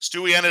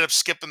 Stewie ended up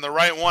skipping the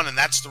right one, and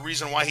that's the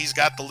reason why he's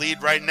got the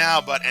lead right now.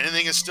 But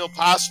anything is still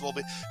possible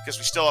because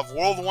we still have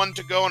World 1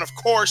 to go, and of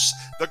course,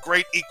 the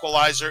great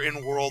equalizer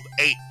in World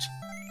 8.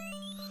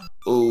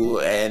 Ooh,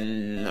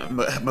 and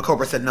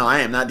Macobra said, no, I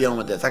am not dealing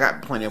with this. I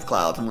got plenty of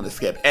clouds. I'm going to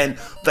skip. And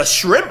the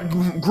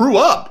Shrimp grew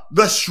up.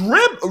 The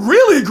Shrimp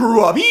really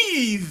grew up.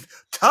 He's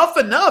tough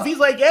enough. He's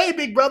like, hey,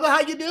 big brother,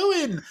 how you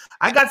doing?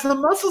 I got some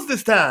muscles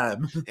this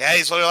time. Yeah,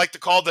 he's what I like to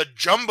call the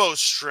Jumbo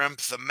Shrimp,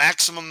 the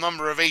maximum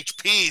number of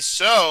HP.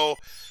 So,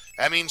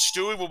 that means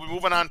Stewie will be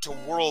moving on to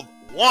World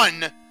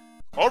 1.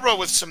 Cobra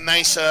with some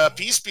nice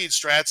P-speed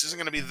strats isn't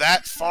going to be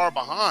that far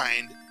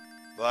behind.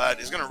 But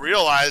he's going to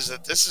realize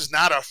that this is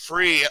not a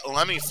free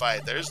Lemmy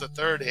fight. There's the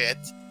third hit.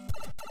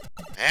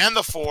 And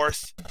the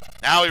fourth.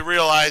 Now he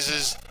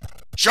realizes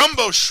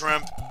Jumbo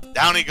Shrimp.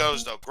 Down he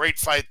goes, though. Great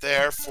fight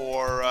there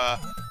for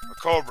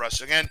Cobra.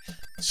 So again,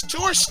 these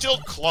two are still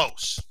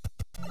close.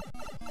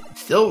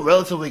 Still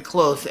relatively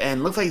close.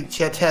 And looks like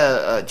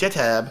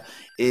Jetab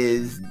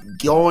is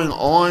going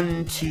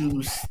on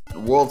to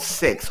World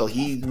 6. So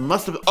he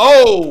must have...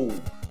 Oh!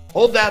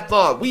 Hold that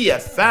thought. We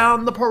have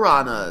found the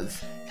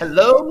piranhas.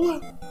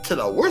 Hello to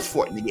the worst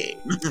fort in the game.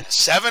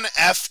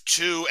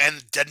 7F2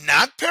 and did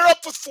not pair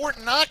up with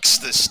Fort Knox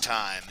this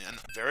time. And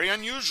very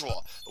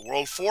unusual. The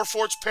World 4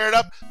 forts paired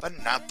up,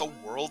 but not the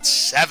World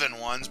 7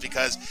 ones,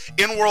 because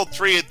in World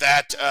 3,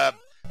 that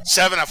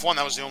 7F1,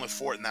 that was the only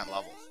fort in that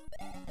level.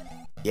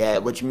 Yeah,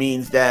 which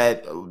means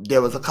that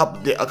there was a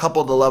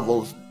couple of the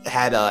levels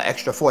had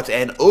extra forts.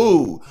 And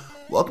ooh,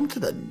 welcome to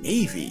the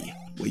Navy,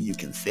 where you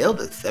can sail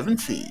the 7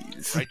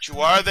 seas. Right, you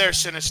are there,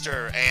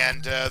 Sinister,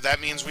 and that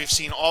means we've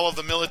seen all of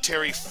the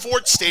military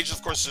fort stages.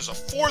 Of course, there's a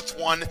fourth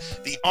one,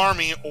 the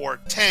army or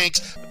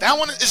tanks, but that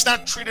one is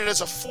not treated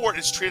as a fort.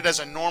 It's treated as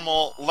a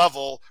normal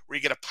level where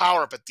you get a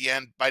power-up at the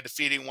end by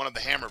defeating one of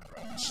the Hammer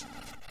Bros.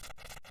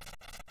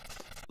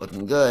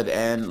 Looking good,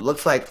 and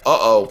looks like,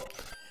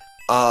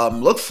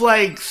 looks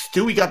like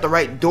Stewie got the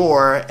right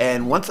door,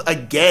 and once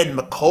again,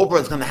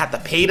 Macobra is going to have to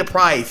pay the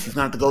price. He's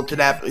going to have to go to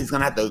that. He's going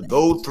to have to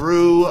go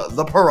through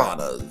the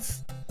piranhas.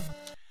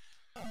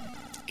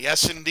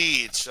 Yes,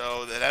 indeed.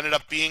 So that ended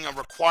up being a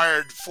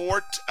required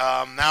fort.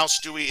 Now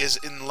Stewie is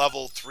in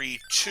level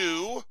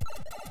 3-2.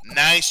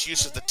 Nice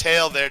use of the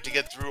tail there to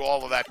get through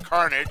all of that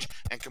carnage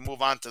and can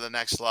move on to the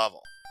next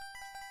level.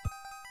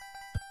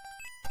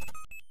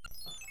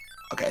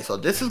 Okay, so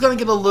this is going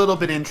to get a little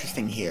bit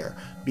interesting here,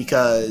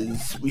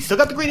 because we still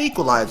got the Great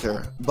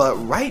Equalizer, but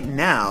right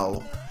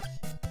now,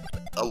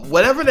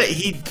 whatever that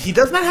he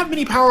does not have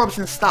many power-ups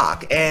in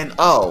stock, and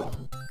oh,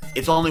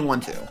 it's only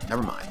 1-2.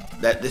 Never mind.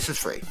 This is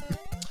free.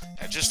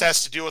 It just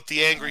has to deal with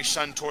the Angry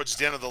Sun towards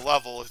the end of the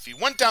level. If he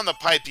went down the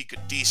pipe, he could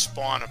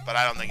despawn it, but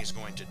I don't think he's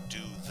going to do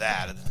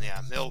that.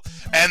 Yeah,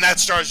 and that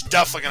star is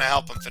definitely going to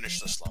help him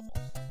finish this level.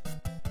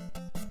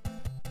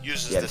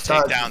 Uses to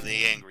take down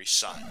the Angry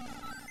Sun.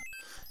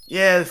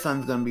 Yeah, the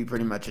sun's going to be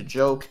pretty much a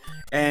joke.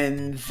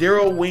 And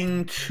Zero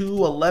Wing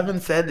 211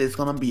 said it's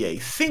going to be a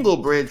single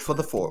bridge for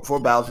the for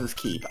Bowser's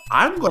Keep.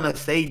 I'm going to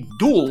say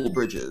dual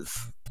bridges.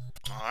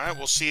 All right,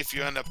 we'll see if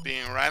you end up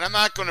being right. I'm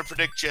not going to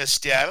predict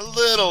just yet. A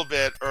little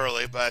bit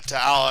early, but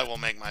I will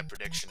make my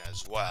prediction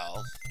as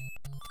well.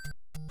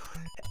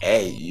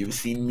 Hey, you've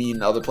seen me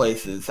in other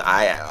places.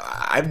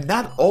 I'm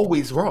not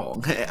always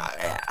wrong.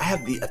 I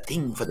have a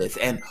thing for this.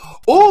 And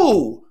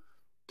oh,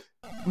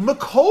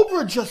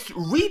 Macobra just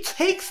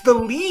retakes the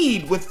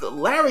lead with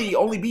Larry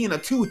only being a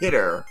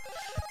 2-hitter.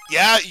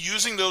 Yeah,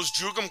 using those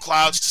Jugum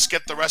Clouds to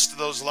skip the rest of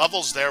those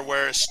levels there,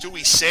 where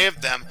Stewie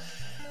saved them.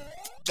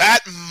 That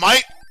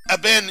might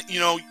have been, you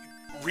know,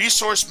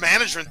 resource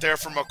management there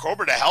for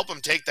Macobra to help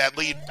him take that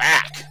lead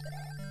back.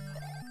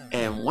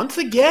 And once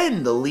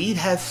again, the lead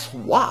has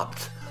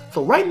swapped.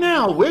 So right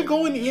now, we're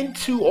going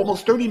into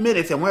almost 30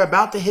 minutes, and we're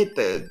about to hit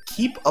the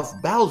Keep of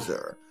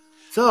Bowser.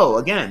 So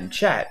again,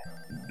 chat,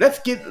 let's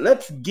get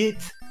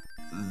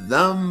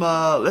them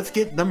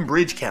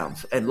bridge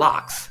counts and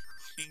locks.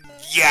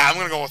 Yeah, I'm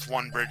gonna go with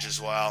 1 bridge as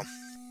well.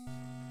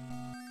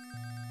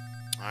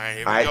 All right,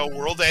 here we go.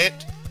 World 8.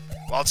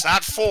 Well, it's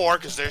not 4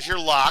 because there's your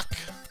lock.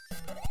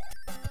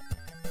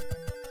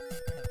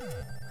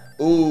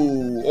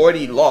 Ooh,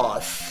 already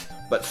lost.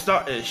 But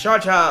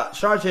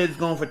Sharcha is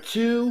going for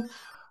 2.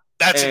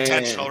 That's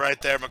intentional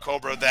right there,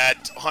 Macobra.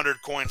 That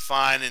 100 coin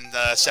fine in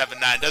the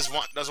 7-9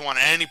 doesn't want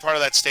any part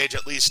of that stage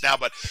at least now,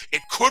 but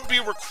it could be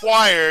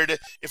required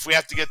if we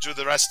have to get through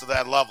the rest of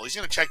that level. He's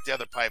gonna check the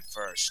other pipe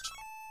first.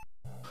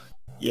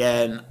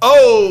 Yeah,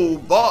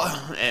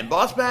 and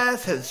Boss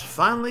Bass has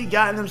finally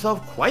gotten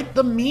himself quite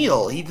the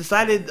meal. He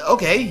decided,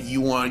 okay,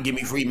 you want to give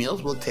me free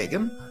meals, we'll take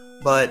them.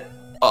 But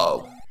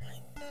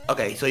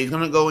okay, so he's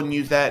gonna go and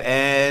use that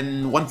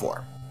and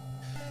 1-4.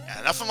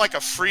 Yeah, nothing like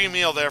a free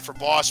meal there for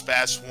Boss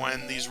Bass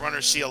when these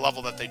runners see a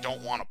level that they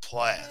don't want to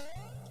play.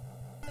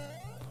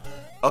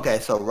 Okay,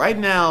 so right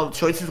now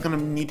choices are gonna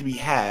need to be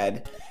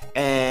had,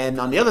 and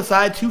on the other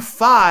side,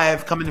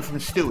 2-5 coming in from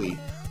Stewie.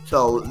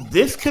 So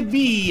this could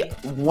be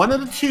one of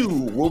the two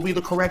will be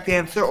the correct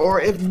answer, or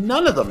if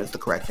none of them is the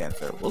correct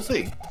answer. We'll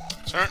see.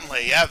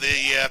 Certainly, yeah.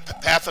 The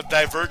path of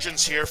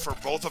divergence here for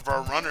both of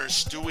our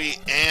runners, Stewie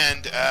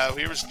and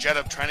here's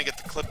Jetta trying to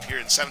get the clip here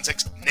in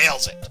 7-6,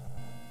 nails it.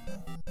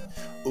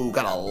 Ooh,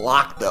 got a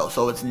lock though,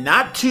 so it's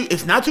not two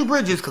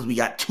bridges because we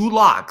got 2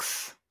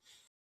 locks.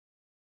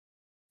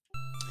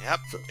 Yep.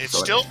 It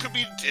still could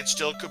be 1. It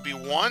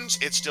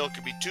still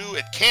could be 2.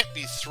 It can't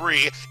be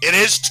 3. It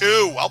is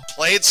 2. Well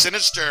played,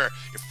 Sinister.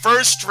 Your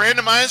first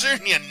randomizer,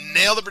 and you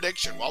nailed the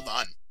prediction. Well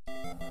done.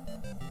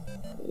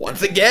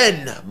 Once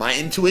again, my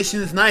intuition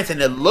is nice,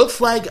 and it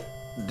looks like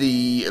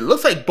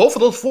both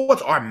of those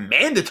forts are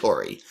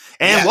mandatory.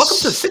 And yes. Welcome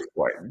to 6th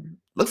fort.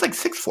 Looks like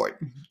 6th fort.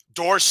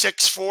 Door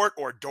 6 fort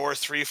or door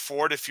 3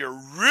 fort. If you're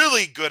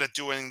really good at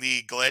doing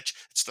the glitch,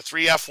 it's the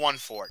 3F1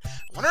 fort. I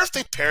wonder if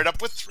they paired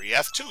up with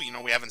 3F2. You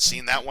know, we haven't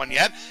seen that one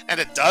yet, and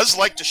it does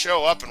like to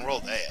show up in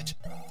World 8.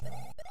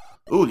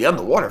 Ooh, the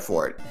underwater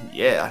fort.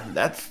 Yeah,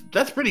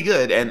 that's pretty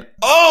good. And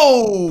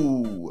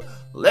oh,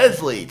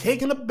 Leslie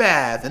taking a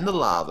bath in the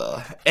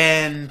lava.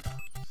 And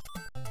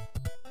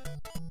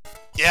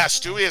yeah,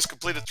 Stewie has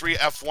completed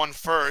 3F1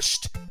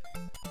 first.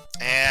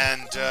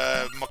 And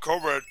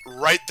Macobra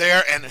right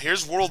there, and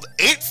here's World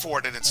 8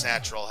 fort in its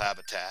natural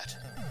habitat.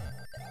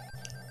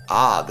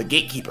 Ah, the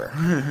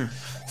gatekeeper.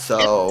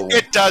 So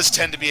it does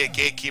tend to be a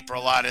gatekeeper a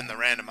lot in the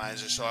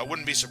randomizer, so I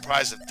wouldn't be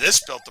surprised if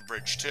this built the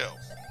bridge too.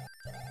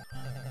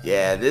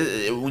 Yeah,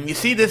 when you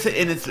see this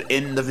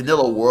in the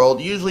vanilla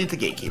world, usually it's a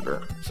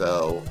gatekeeper.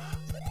 So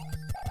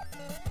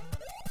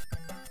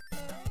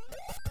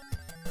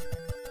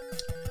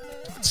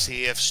let's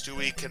see if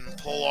Stewie can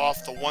pull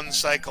off the 1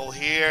 cycle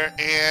here,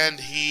 and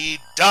he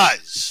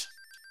does.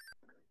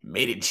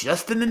 Made it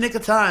just in the nick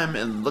of time,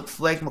 and looks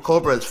like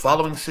Macobra is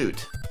following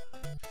suit.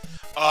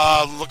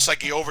 Looks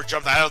like he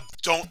overjumped. I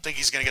don't think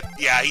he's going to get...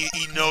 Yeah, he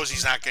knows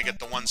he's not going to get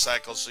the 1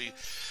 cycle, so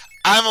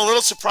I'm a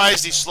little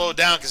surprised he slowed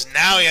down, because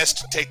now he has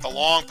to take the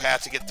long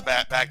path to get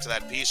back to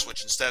that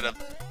P-switch instead of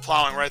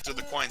plowing right through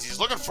the coins. He was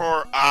looking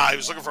for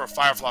a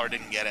Fire Flower,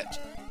 didn't get it.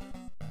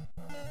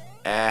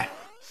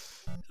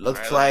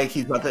 Looks like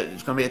it's going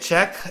to be a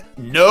check.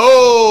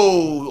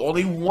 No!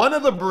 Only one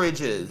of the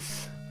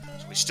bridges.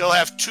 So we still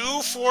have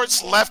 2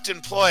 forts left in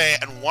play,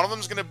 and one of them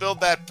is going to build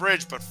that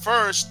bridge, but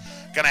first,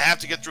 going to have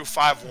to get through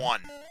 5-1.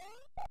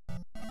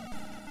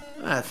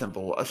 A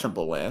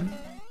simple win.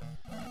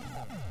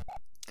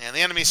 And the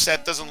enemy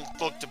set doesn't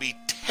look to be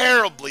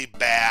terribly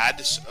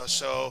bad,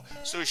 so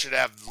we should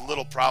have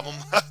little problem.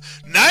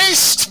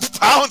 Nice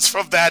bounce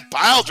from that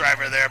pile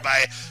driver there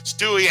by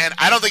Stewie, and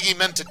I don't think he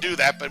meant to do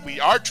that, but we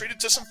are treated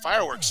to some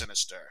fireworks,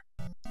 Sinister.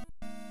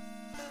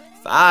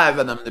 5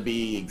 of them to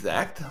be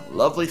exact.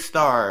 Lovely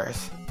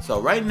stars.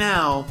 So right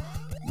now,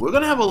 we're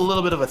going to have a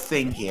little bit of a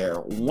thing here.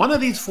 One of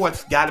these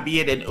forts got to be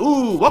it, and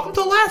ooh, welcome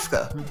to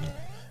Alaska.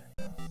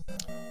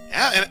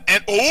 Yeah,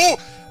 and oh,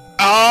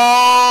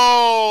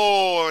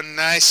 and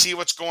I see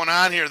what's going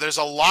on here. There's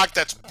a lock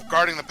that's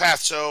guarding the path.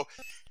 So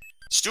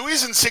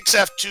Stewie's in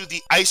 6F2,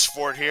 the ice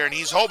fort here, and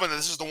he's hoping that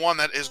this is the one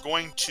that is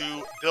going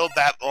to build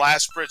that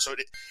last bridge. So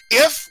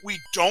if we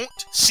don't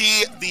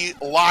see the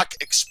lock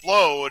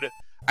explode,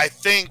 I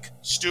think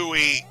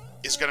Stewie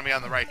is going to be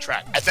on the right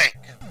track, I think.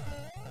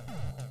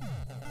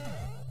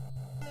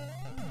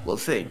 We'll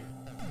see.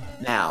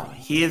 Now,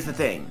 here's the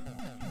thing.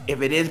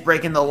 If it is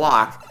breaking the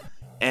lock,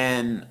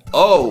 and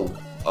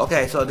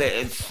okay, so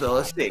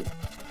let's see.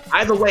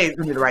 Either way, it's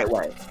gonna be the right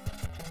way.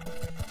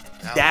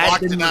 Now,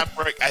 lock did not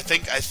break. I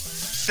think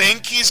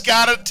he's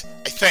got it.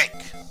 I think.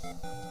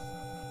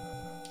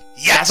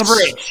 Yes. That's a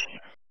bridge.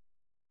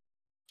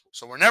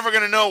 So we're never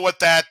gonna know what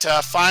that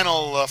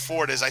final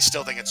fort is. I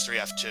still think it's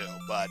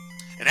 3F2, but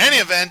in any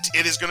event,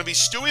 it is gonna be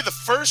Stewie the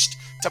first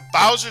to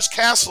Bowser's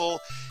Castle,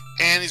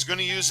 and he's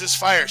gonna use his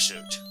fire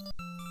suit.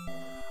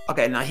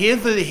 Okay, now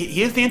here's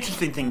the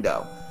interesting thing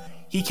though.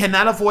 He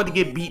cannot afford to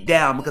get beat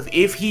down because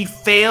if he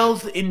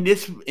fails in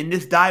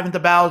this dive into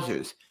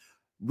Bowser's,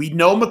 we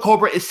know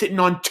Macobra is sitting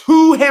on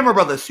 2 Hammer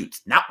Brothers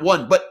suits. Not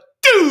 1, but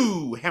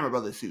 2 Hammer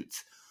Brothers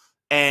suits.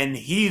 And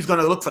he's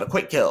gonna look for the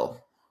quick kill.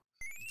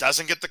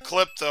 Doesn't get the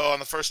clip though on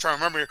the first turn.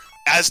 Remember,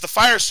 as the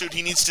fire suit,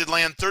 he needs to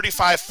land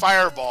 35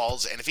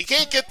 fireballs, and if he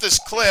can't get this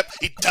clip,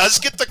 he does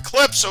get the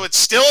clip, so it's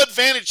still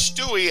advantage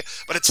Stewie,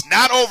 but it's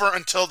not over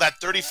until that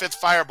 35th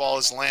fireball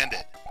is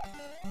landed.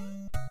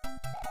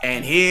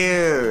 And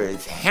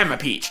here's Hammer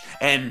Peach.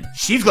 And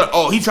she's going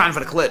to... he's trying for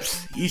the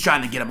clips. He's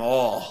trying to get them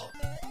all.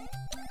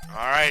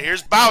 Alright,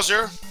 here's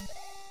Bowser.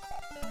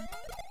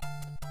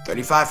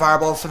 35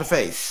 fireballs to the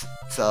face.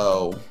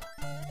 So...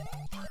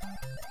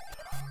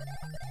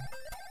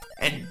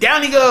 And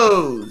down he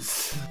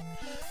goes.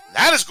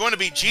 That is going to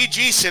be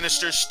GG,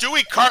 Sinister.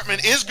 Stewie Cartman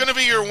is going to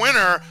be your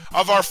winner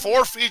of our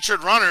 4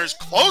 featured runners.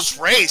 Close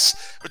race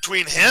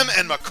between him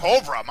and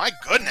Macobra. My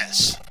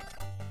goodness.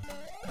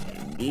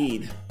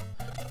 Indeed.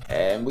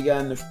 And we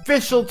got an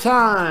official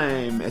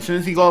time. As soon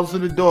as he goes to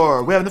the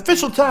door, we have an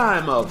official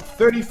time of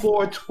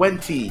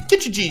 34:20.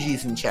 Get your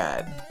GGs in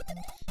chat.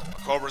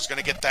 Macobra's going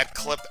to get that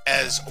clip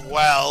as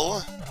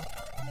well.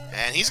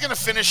 And he's going to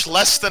finish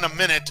less than a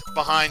minute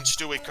behind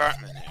Stewie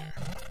Cartman here.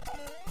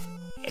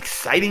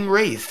 Exciting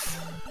race.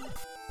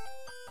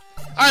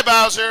 Hi,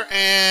 Bowser,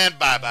 and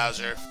bye,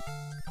 Bowser.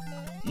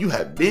 You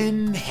have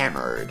been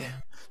hammered.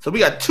 So we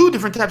got 2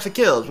 different types of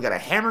kills. We got a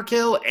hammer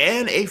kill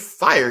and a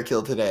fire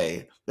kill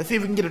today. Let's see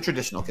if we can get a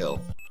traditional kill.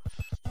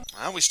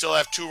 Well, we still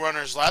have 2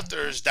 runners left.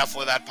 There's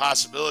definitely that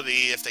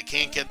possibility if they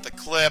can't get the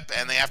clip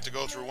and they have to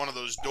go through one of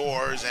those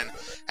doors and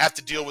have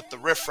to deal with the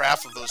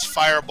riffraff of those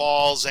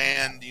fireballs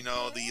and, you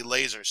know, the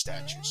laser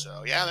statue.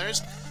 So, yeah,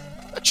 there's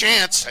a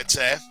chance, I'd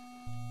say.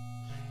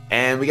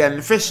 And we got an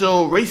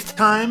official race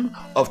time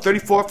of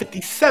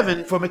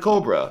 34:57 for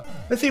Macobra.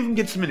 Let's see if we can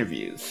get some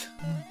interviews.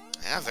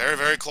 Yeah, very,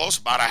 very close.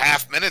 About a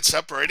half minute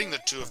separating the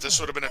 2. If this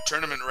would have been a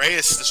tournament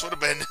race, this would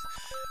have been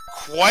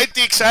quite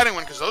the exciting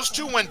one because those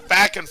 2 went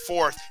back and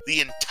forth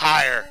the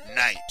entire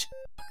night.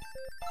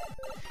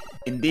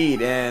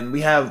 Indeed, and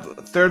we have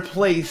 3rd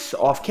place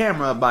off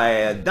camera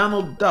by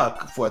Donald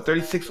Duck for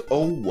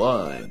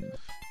 36:01.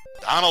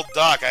 Donald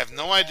Duck. I have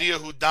no idea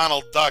who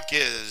Donald Duck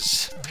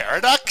is.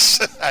 Paradox?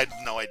 I have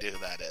no idea who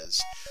that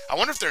is. I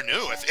wonder if they're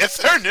new. If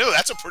they're new,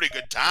 that's a pretty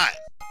good time.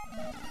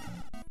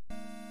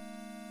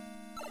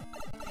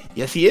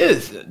 Yes, he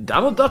is.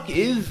 Donald Duck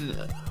is...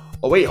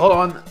 Oh, wait, hold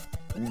on.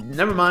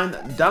 Never mind.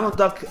 Donald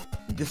Duck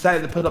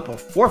decided to put up a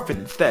forfeit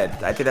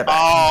instead. I take that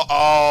back.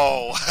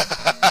 Oh.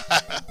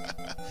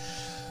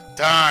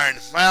 Darn.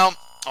 Well,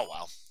 oh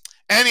well.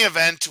 Any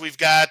event, we've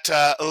got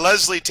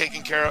Leslie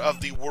taking care of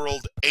the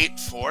World 8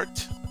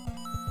 fort.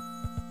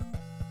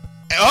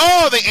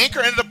 Oh, the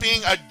anchor ended up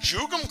being a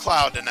Jugum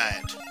Cloud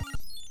tonight.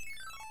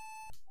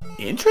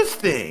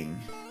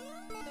 Interesting.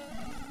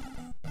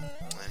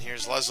 And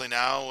here's Leslie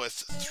now with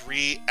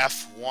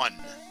 3F1.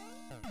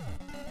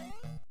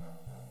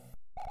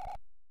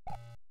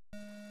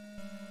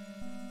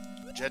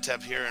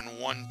 Jetep here in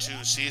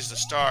 1-2 sees the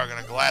star,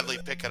 gonna gladly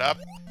pick it up.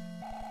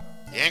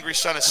 The Angry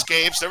Sun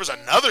escapes. There was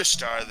another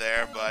star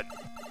there, but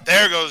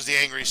there goes the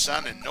Angry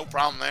Sun, and no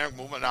problem there.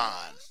 Moving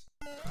on.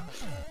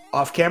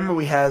 Off camera,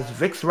 we have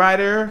Vix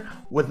Rider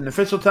with an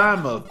official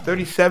time of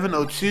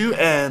 37:02,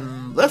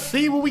 and let's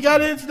see what we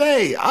got in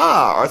today.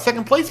 Our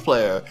 2nd place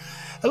player.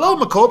 Hello,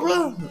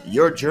 Macobra.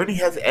 Your journey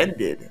has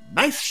ended.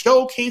 Nice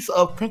showcase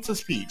of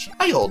Princess Peach.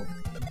 How you holding?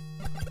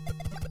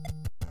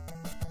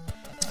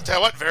 Tell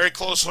you what, very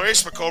close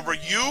race, Macobra.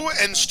 You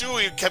and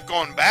Stewie kept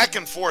going back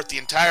and forth the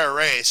entire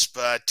race,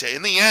 but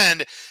in the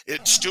end,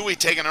 it's Stewie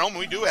taking it home.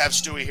 We do have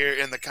Stewie here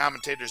in the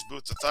commentator's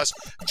booth with us.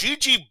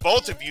 GG,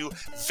 both of you.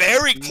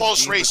 Very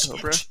close race.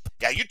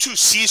 You 2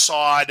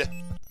 seesawed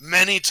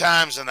many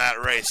times in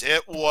that race.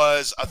 It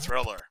was a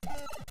thriller.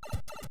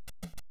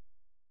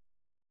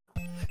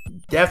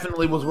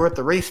 Definitely was worth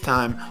the race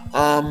time.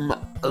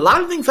 A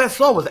lot of things I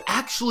saw was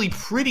actually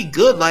pretty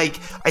good. Like,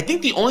 I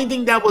think the only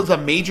thing that was a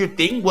major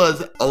thing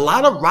was a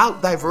lot of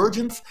route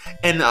divergence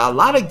and a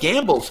lot of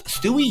gambles.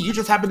 Stewie, you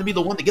just happened to be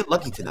the one to get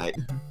lucky tonight.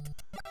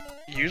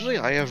 Usually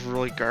I have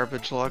really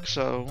garbage luck,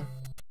 so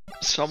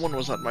someone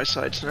was on my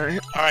side tonight.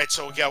 Alright,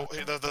 so yeah,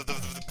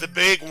 the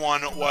big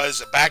one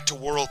was back to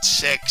World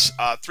 6.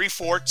 3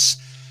 forts.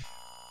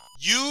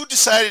 You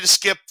decided to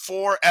skip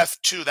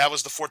 4F2. That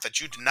was the fort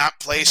that you did not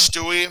play,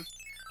 Stewie.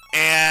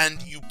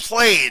 and you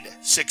played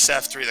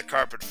 6F3, the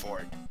carpet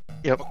fort.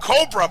 Yep.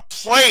 Cobra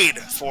played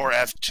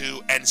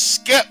 4F2 and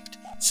skipped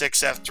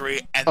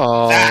 6F3,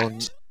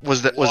 and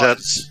was that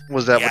yes,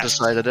 what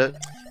decided it?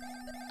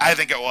 I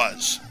think it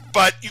was.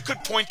 But you could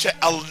point to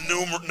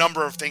a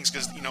number of things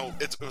because, you know,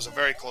 it was a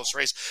very close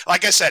race.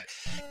 Like I said,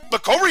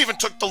 Cobra even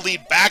took the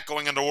lead back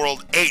going into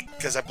World 8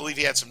 because I believe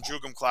he had some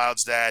Jugum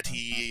Clouds that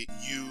he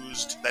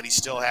used that he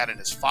still had in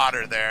his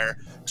fodder there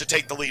to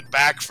take the lead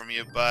back from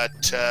you.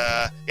 But,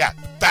 yeah,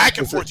 back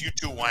and forth you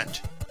two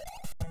went.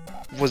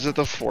 Was it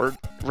the fort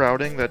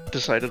routing that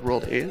decided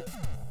World 8?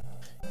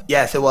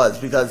 Yes, it was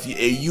because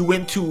you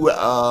went to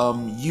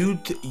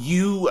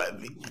you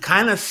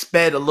kind of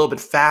sped a little bit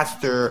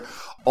faster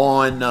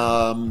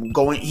on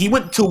going. He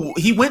went to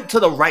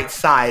the right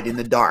side in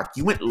the dark.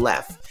 You went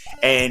left,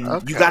 and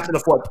you got to the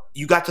fort.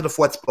 You got to the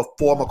forts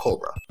before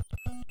Macobra.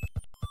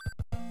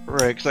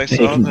 Right, because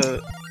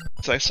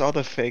I saw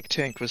the fake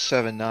tank was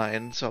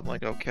 7-9, so I'm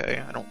like,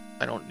 okay,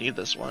 I don't need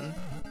this one.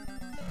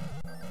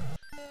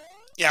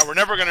 Yeah, we're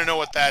never going to know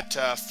what that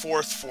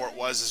fourth fort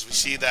was, as we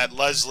see that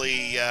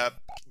Leslie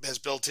has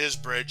built his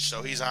bridge,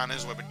 so he's on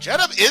his way. But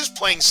Jedab is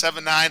playing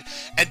 7-9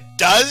 and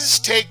does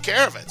take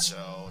care of it,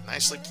 so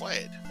nicely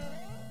played.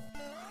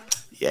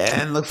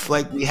 Yeah, and looks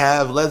like we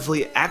have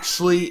Leslie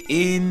actually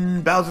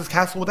in Bowser's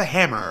Castle with a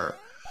hammer,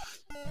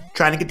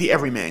 trying to get the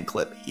Everyman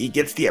clip. He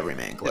gets the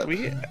Everyman clip. Did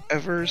we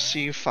ever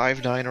see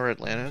 5-9 or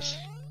Atlantis?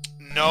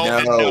 No,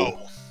 and no.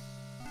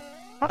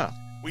 Huh.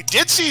 We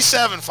did see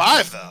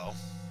 7-5, though.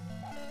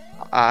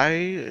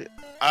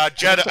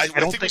 Jedab, I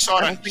think we saw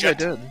it on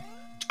Jedab.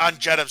 On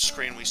Jedab's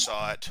screen, we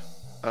saw it.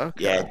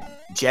 Okay.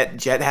 Yeah,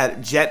 Jet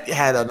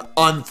had an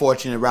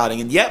unfortunate routing,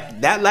 and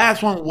yep, that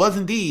last one was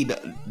indeed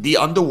the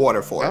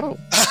underwater fort. Oh.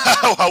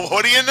 Well,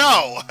 what do you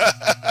know?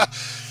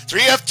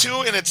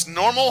 3F2 in its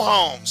normal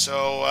home.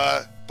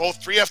 So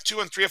both 3F2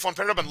 and 3F1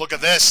 paired up, and look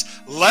at this.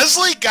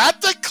 Leslie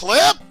got the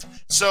clip,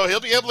 so he'll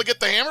be able to get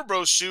the Hammer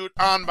Bros suit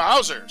on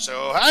Bowser.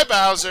 So hi,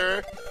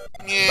 Bowser.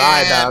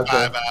 Yeah,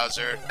 bye,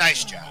 Bowser.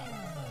 Nice job.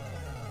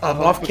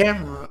 Off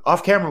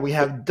camera, we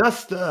have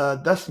Dust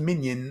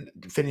Minion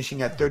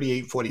finishing at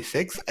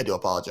 38.46. I do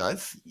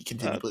apologize. You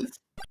continue, please.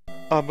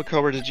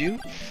 Macobra, did you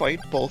fight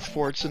both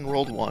forts in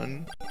World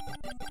 1?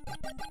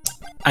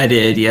 I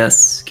did,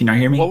 yes. Can you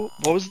hear me?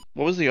 What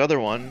was the other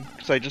one?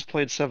 Because I just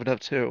played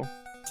 7F2.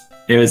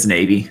 It was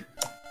Navy.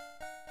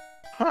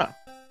 Huh.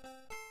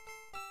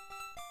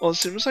 Well, as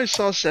soon as I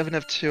saw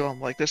 7F2, I'm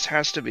like, this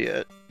has to be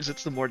it, because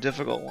it's the more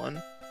difficult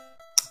one.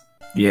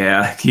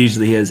 Yeah, it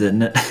usually is,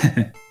 isn't it?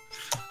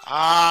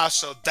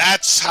 So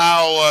that's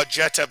how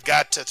Jetub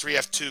got to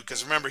 3F2,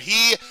 because remember,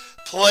 he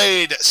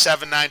played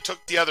 7-9, took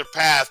the other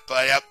path,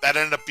 but yep, that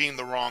ended up being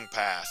the wrong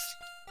path.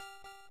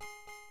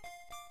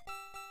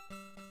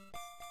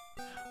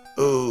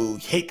 Ooh,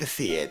 hate to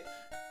see it.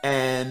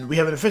 And we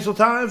have an official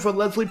time for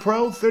Leslie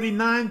Pro,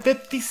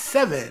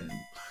 39.57.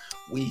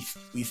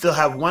 We still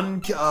have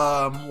one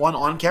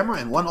on camera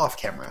and one off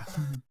camera.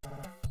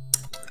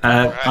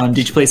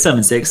 Did you play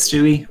 7-6,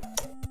 Stewie?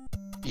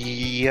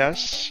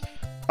 Yes.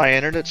 I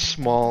entered it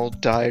small,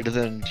 died,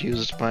 then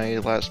used my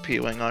last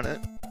P-Wing on it.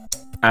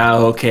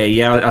 Oh, okay.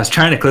 Yeah, I was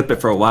trying to clip it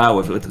for a while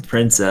with the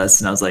princess,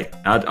 and I was like,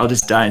 I'll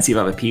just die and see if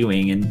I have a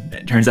P-Wing, and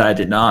it turns out I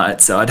did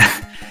not. So I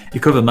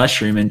equip a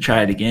mushroom and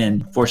try it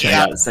again. Fortunately,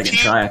 I got a second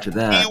try after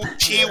that.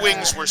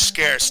 T-Wings were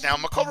scarce. Now,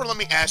 Macobra, let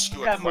me ask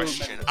you a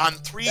question. On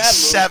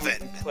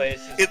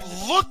 3-7, it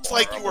looked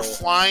like you were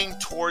flying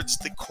towards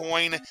the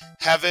coin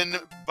heaven,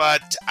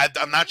 but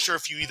I'm not sure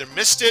if you either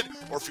missed it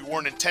or if you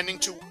weren't intending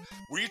to.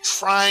 Were you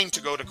trying to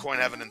go to coin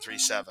heaven in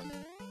 3-7?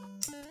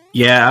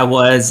 Yeah, I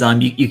was.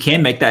 You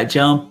can make that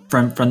jump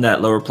from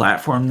that lower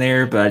platform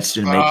there, but I just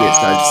didn't make it,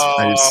 so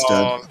I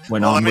just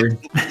went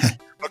onward.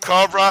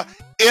 Macobra,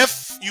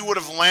 if you would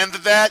have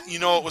landed that, you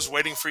know what was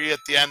waiting for you at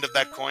the end of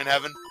that coin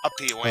heaven? A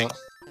P-Wing.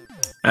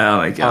 Oh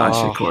my gosh,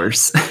 of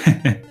course.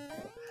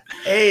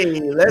 Hey,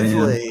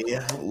 Leslie.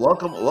 Yeah.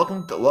 Welcome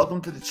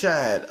to the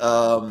chat.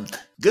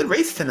 Good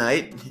race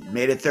tonight.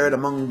 Made it third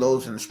among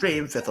those in the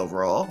stream, 5th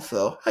overall.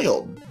 So, how you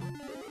holding?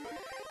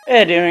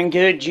 Doing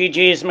good,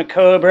 GG's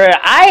Macobra.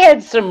 I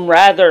had some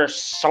rather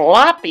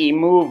sloppy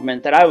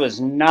movement that I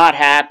was not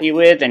happy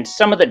with, and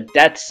some of the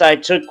deaths I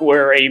took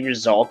were a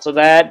result of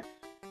that.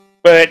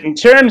 But in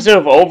terms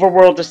of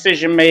overworld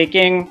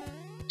decision-making,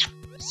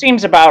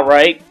 seems about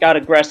right. Got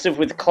aggressive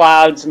with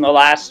clouds in the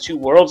last 2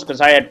 worlds, because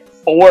I had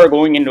 4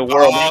 going into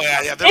world. Oh,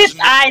 yeah. This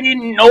I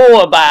didn't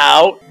know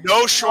about.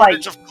 No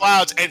shortage of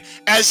clouds, and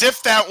as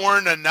if that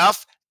weren't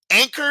enough,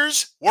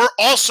 anchors were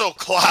also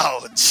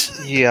clouds.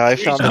 Yeah, I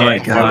found that. Oh my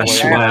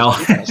gosh, wow.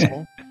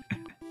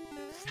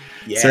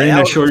 Yeah, so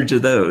no shortage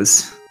of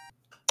those.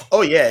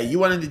 Oh yeah, you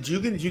wanted the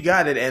Jugans, you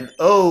got it, and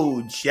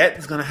Jet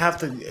is gonna have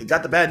to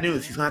got the bad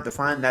news. He's gonna have to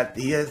find that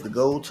he has to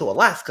go to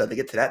Alaska to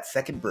get to that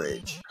second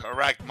bridge.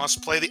 Correct.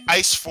 Must play the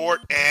ice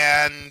fort,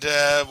 and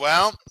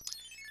well,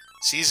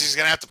 sees he's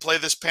gonna have to play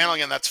this panel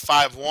again. That's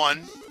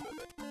 5-1.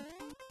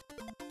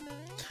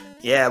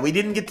 Yeah, we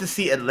didn't get to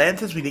see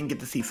Atlantis. We didn't get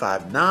to see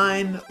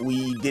 5-9.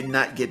 We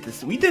didn't get to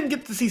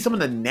see some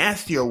of the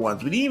nastier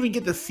ones. We didn't even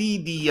get to see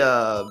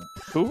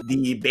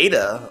the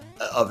beta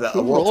of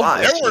World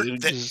 5. There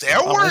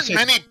weren't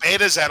many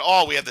betas at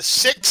all. We had the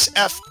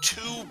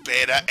 6F2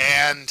 beta,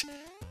 and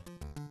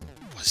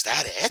was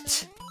that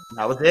it?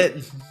 That was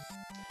it.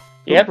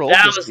 Yep,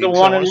 that was the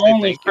one and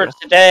only for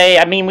today.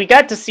 I mean, we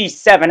got to see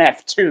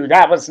 7F2.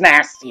 That was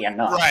nasty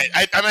enough. Right,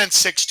 I meant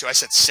 6.2. I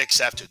said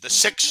 6F2. The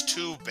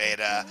 6.2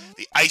 beta,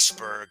 the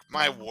iceberg,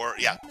 my word.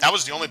 Yeah, that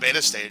was the only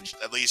beta stage,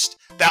 at least,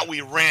 that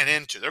we ran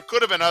into. There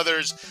could have been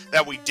others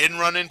that we didn't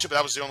run into, but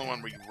that was the only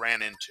one we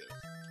ran into.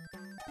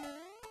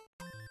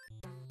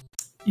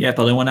 Yeah,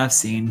 the only one I've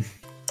seen.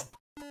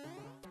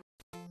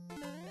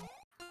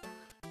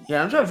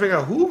 Yeah, I'm trying to figure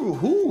out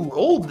who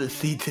rolled this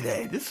seed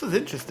today. This was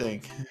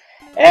interesting.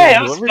 Hey,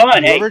 it was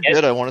fun. Whoever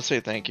did, I want to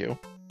say thank you.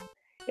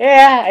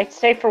 Yeah, I'd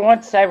say for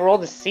once I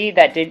rolled a seed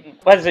that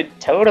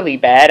wasn't totally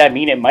bad. I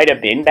mean, it might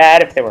have been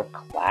bad if there were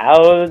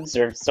clouds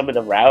or some of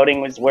the routing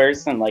was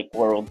worse than like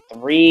World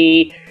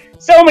 3.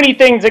 So many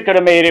things that could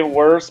have made it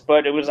worse,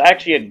 but it was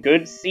actually a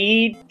good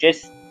seed.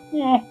 Just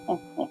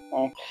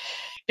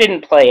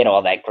didn't play it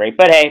all that great.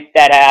 But hey,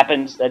 that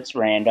happens. That's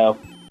rando.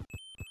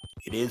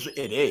 It is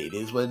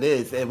what it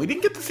is. And we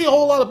didn't get to see a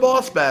whole lot of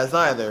Boss Bass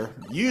either.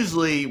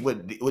 Usually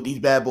with these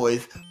bad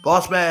boys,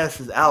 Boss Bass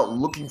is out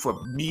looking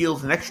for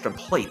meals and extra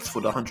plates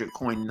for the 100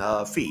 coin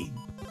fee.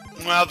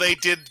 Well, they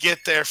did get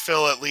their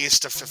fill at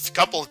least a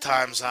couple of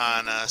times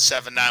on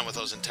 7-9 with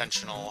those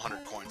intentional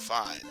 100 coin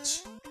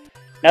finds.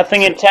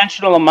 Nothing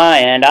intentional on my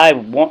end.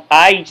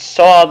 I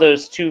saw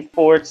those 2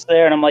 forts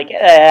there, and I'm like,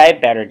 I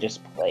better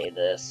just play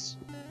this.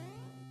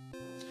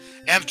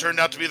 And it turned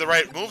out to be the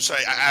right move, so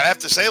I'd have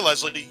to say,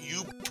 Leslie,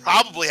 you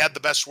probably had the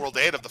best World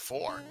 8 of the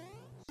 4.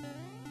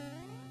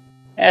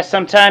 Yeah,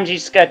 sometimes you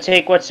just gotta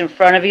take what's in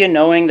front of you,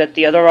 knowing that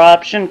the other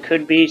option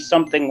could be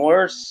something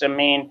worse. I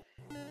mean,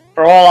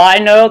 for all I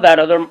know, that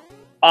other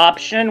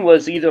option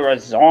was either a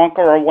zonk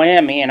or a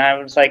whammy, and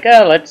I was like,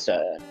 oh, let's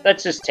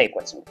just take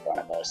what's in front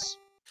of us.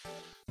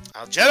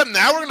 Jedem,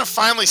 now we're going to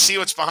finally see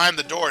what's behind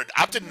the door. It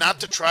opted not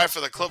to try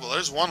for the clip. Well,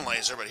 there's one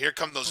laser, but here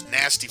come those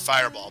nasty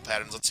fireball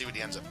patterns. Let's see what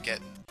he ends up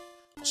getting.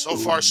 So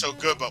far, so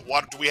good, but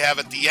what do we have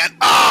at the end?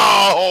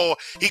 Oh!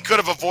 He could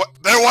have avoided...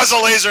 There was a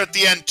laser at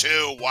the end,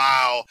 too.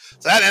 Wow.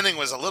 So that ending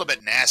was a little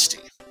bit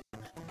nasty.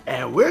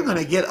 And we're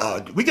gonna get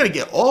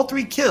all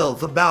 3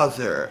 kills of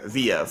Bowser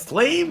via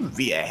Flame,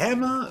 via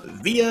Hammer,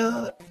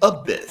 via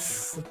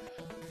Abyss.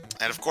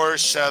 And of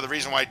course, the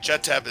reason why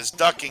Jetab is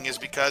ducking is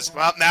because,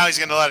 well, now he's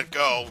gonna let it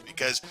go,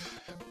 because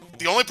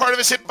the only part of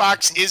his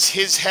hitbox is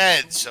his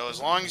head, so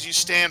as long as you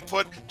stand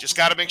put, just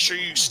got to make sure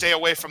you stay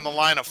away from the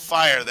line of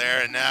fire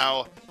there. And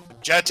now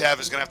Jetab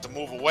is going to have to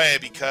move away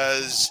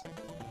because...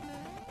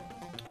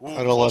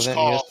 At 11,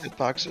 he has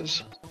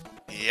hitboxes.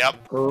 Yep.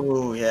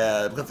 Oh,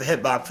 yeah, because the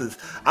hitboxes.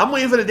 I'm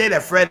waiting for the day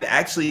that Fred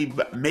actually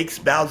makes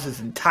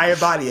Bowser's entire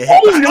body a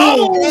hitbox.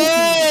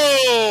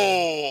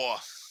 Oh,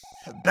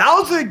 no!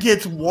 Bowser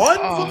gets 1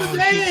 for the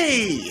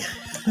day!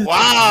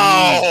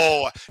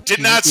 Wow! Did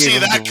not see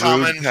that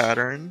coming.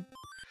 Pattern.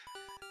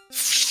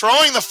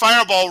 Throwing the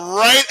fireball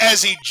right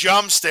as he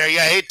jumps there.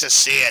 You hate to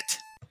see it.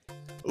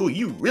 Ooh,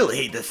 you really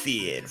hate to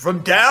see it.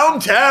 From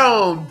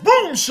downtown,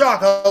 boom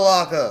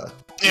shakalaka.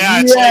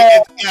 Yeah,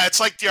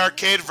 it's like the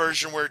arcade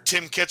version where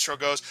Tim Kitzrow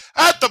goes,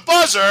 at the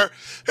buzzer,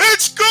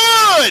 it's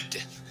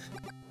good!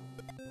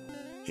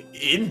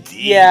 Indeed.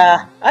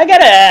 Yeah, I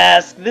gotta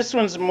ask, this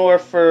one's more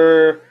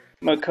for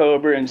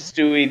Macobra and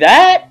Stewie.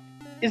 That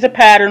is a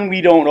pattern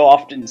we don't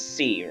often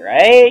see,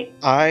 right?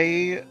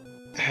 I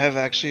have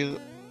actually...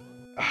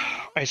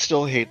 I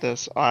still hate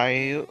this.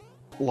 I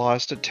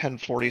lost a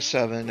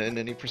 1047 and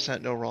any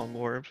 % no wrong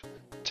orb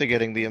to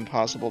getting the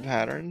impossible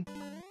pattern.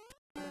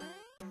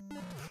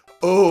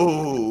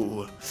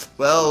 Oh,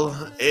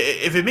 well,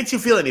 if it makes you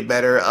feel any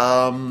better,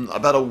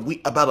 about a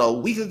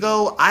week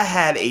ago, I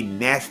had a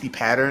nasty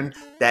pattern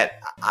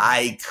that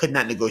I could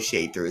not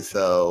negotiate through.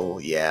 So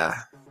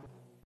yeah.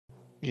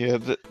 Yeah,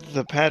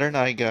 the pattern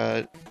I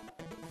got,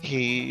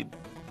 he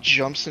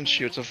jumps and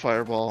shoots a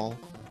fireball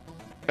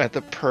at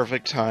the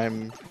perfect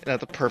time and at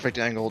the perfect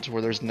angle to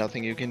where there's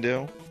nothing you can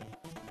do.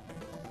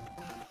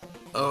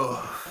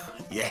 Oh,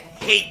 you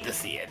hate to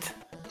see it.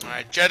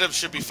 Alright, Jedab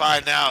should be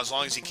fine now as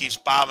long as he keeps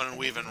bobbing and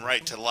weaving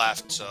right to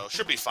left, so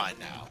should be fine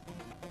now.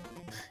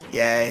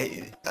 Yeah,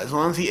 as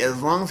long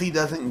as he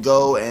doesn't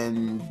go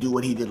and do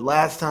what he did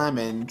last time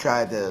and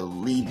try to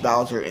lead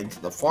Bowser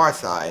into the far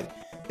side,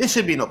 this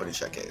should be an opening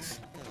shot case.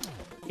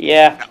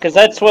 Yeah, because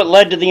that's what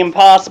led to the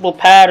impossible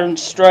pattern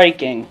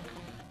striking.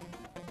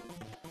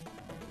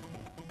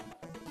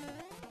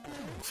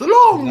 So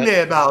long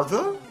there,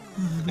 Bowser.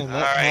 And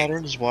that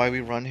pattern is why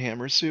we run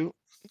Hammer Suit.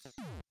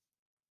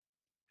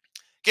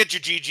 Get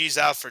your GGs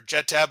out for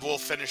Jetab. We'll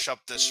finish up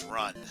this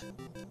run.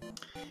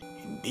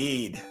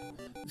 Indeed.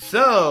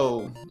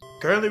 So,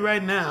 currently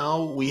right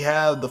now, we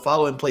have the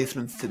following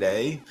placements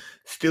today.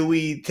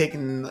 Stewie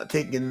taking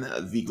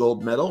the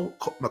gold medal,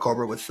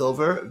 Macobra with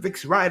silver,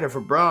 Vix Rider for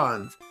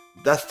bronze,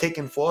 Dust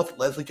taking 4th,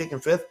 Leslie taking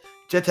 5th,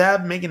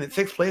 Jetab making it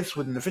 6th place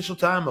with an official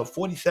time of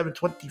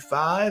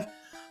 47:25.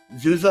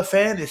 Zuza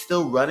fan is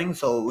still running,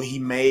 so he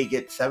may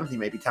get 7th. He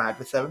may be tied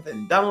for 7th.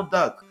 And Donald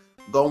Duck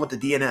going with the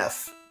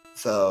DNF.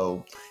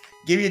 So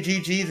give your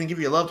GGs and give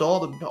your love to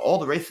all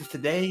the races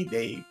today.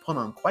 They put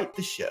on quite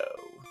the show.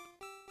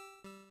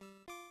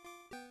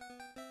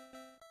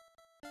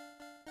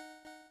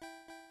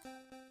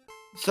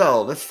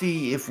 So let's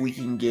see if we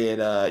can get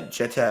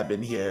Jetab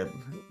in here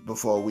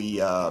before we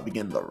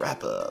begin the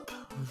wrap up.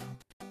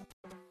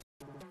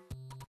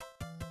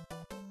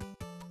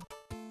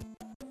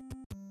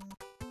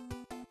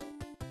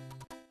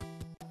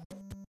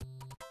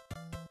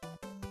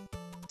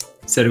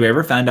 So, do we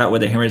ever find out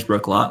whether hammers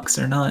broke locks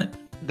or not?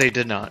 They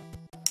did not.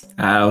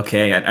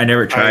 Okay. I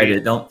never tried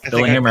it. I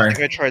think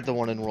I tried the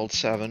one in World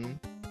 7.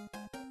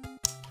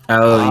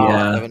 Oh,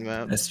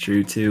 yeah. That's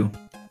true, too.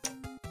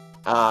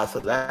 So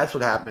that's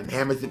what happened.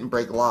 Hammers didn't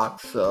break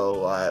locks.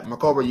 So,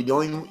 Macobra,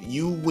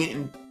 you went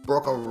and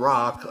broke a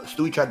rock.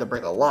 Stewie tried to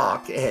break a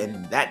lock,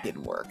 and that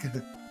didn't work.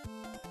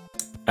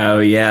 Oh,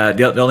 yeah.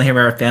 The only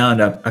hammer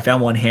I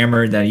found one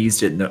hammer, and I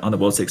used it on the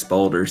World 6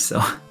 boulder, so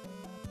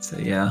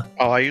yeah.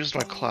 Oh, I used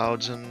my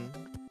clouds in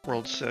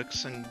World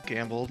 6 and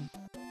gambled.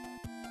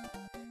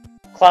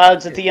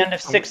 Clouds at the end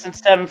of 6 and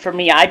 7 for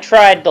me. I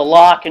tried the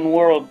lock in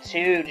World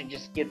 2 to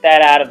just get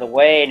that out of the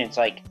way, and it's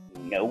like,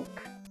 nope.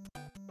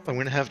 I'm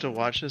gonna have to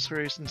watch this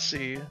race and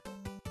see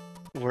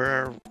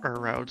where our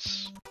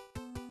routes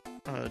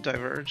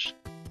diverge.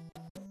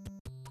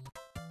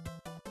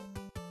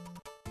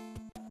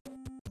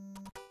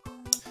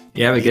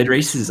 Yeah, but good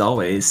races as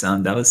always.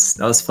 That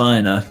was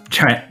fun.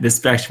 This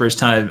is actually the first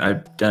time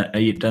I've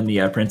done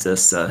the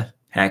Princess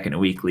hack in a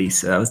weekly,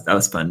 so that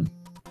was fun.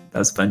 That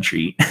was a fun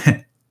treat.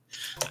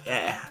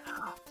 Yeah.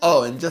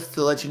 Oh, and just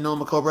to let you know,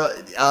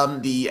 Macobra,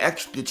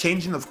 the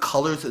changing of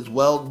colors as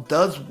well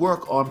does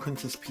work on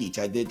Princess Peach.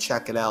 I did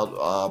check it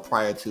out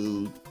prior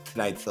to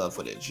tonight's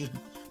footage.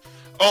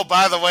 Oh,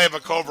 by the way,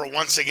 Macobra,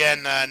 once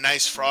again,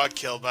 nice frog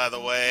kill, by the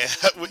way,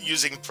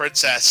 using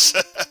Princess.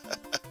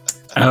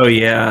 Oh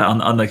yeah,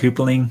 on the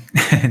Koopaling.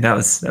 that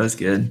was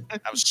good.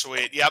 That was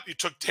sweet. Yep, you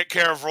took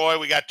care of Roy.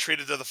 We got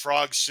treated to the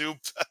frog soup.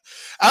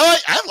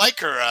 I like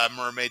her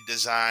mermaid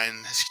design.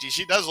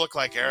 She does look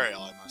like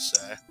Ariel, I must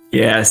say.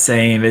 Yeah,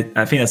 same.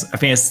 I think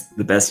it's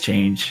the best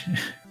change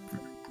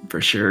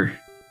for sure.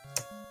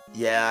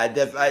 Yeah, I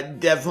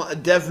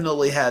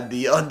definitely had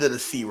the Under the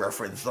Sea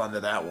reference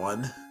under that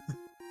one.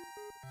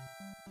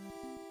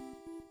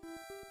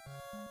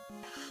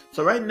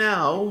 So right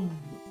now,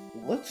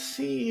 let's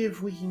see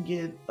if we can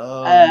get.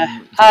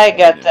 I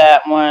got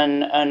that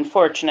one.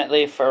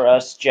 Unfortunately for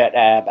us,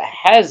 JetAb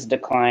has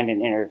declined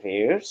an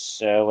interview.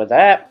 So with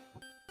that,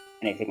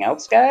 anything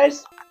else,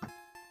 guys?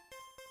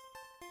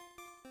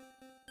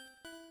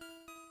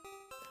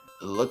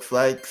 Looks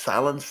like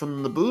silence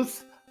from the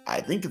booth. I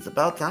think it's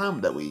about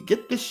time that we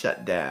get this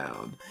shut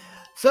down.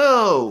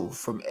 So,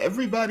 from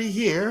everybody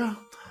here,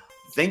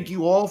 thank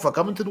you all for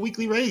coming to the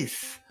weekly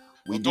race.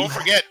 Don't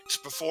forget,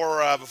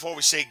 before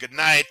we say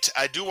goodnight,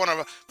 I do want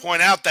to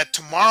point out that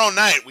tomorrow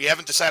night, we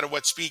haven't decided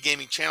what Speed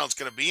Gaming channel it's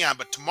going to be on,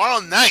 but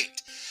tomorrow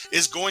night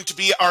is going to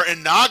be our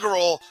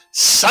inaugural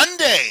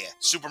Sunday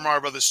Super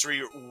Mario Bros.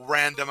 3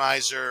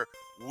 Randomizer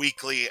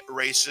weekly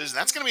races. And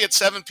that's going to be at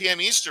 7 p.m.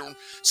 Eastern.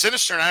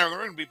 Sinister and I are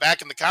going to be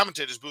back in the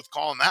commentators booth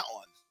calling that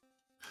one.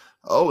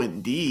 Oh,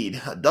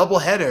 indeed. A double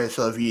header.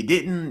 So if you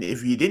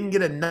didn't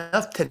get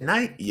enough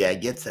tonight, yeah,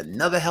 gets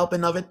another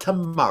helping of it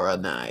tomorrow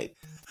night.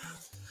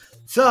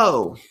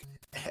 So,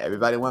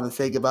 everybody want to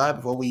say goodbye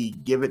before we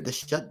give it the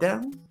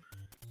shutdown?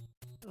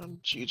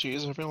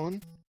 GG's,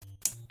 everyone.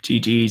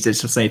 GG's.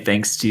 Just to say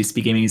thanks to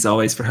Speed Gaming as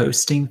always for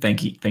hosting.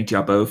 Thank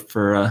y'all both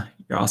for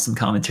your awesome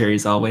commentary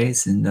as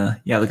always. And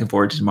yeah, looking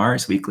forward to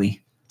tomorrow's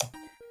weekly.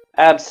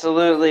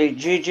 Absolutely.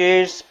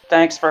 GG's.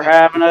 Thanks for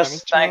having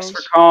us. Thanks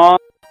for calling.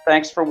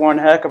 Thanks for one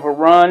heck of a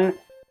run.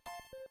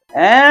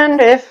 And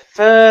if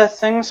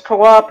things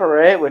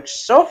cooperate, which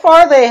so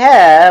far they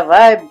have,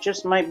 I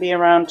just might be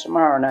around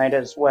tomorrow night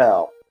as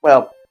well.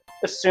 Well,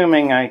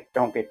 assuming I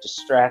don't get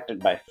distracted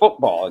by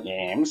football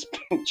games.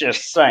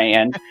 Just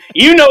saying.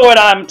 You know what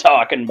I'm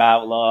talking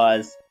about,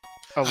 Laws.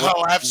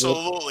 Oh,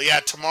 absolutely.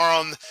 Yeah,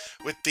 tomorrow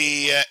with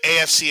the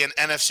AFC and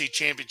NFC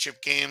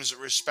championship games,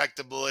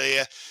 respectively.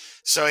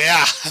 So,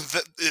 yeah,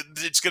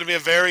 it's going to be a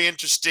very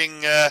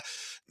interesting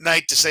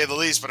night, to say the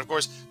least. But, of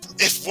course,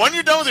 when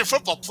you're done with your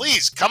football,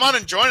 please come on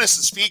and join us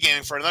in Speed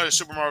Gaming for another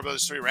Super Mario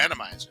Bros. 3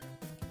 Randomizer.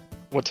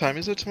 What time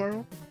is it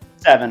tomorrow?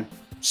 7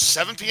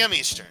 p.m.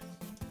 Eastern.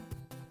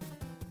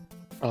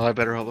 Oh, I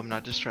better hope I'm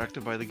not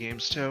distracted by the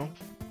games, too.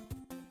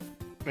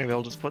 Maybe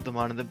I'll just put them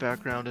on in the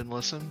background and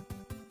listen.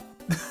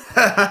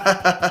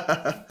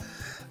 My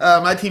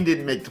team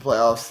didn't make the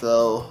playoffs,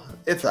 so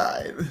it's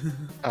alright.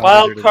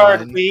 Wild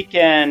card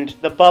weekend,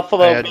 the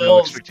Buffalo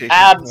Bills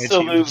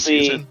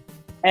absolutely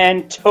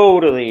and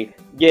totally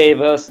gave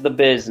us the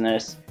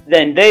business.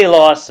 Then they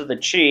lost to the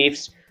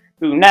Chiefs,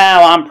 who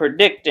now I'm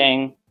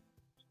predicting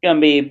gonna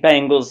be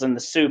Bengals in the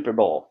Super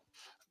Bowl.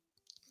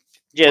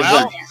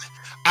 Well,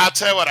 I'll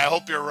tell you what. I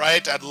hope you're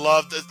right. I'd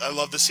love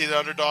to see the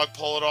underdog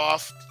pull it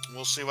off.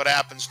 We'll see what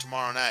happens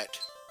tomorrow night.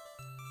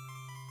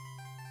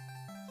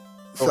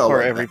 So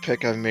far, every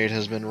pick I've made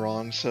has been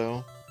wrong,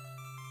 so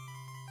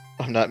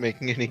I'm not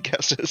making any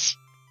guesses.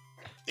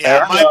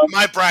 Yeah,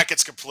 my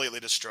bracket's completely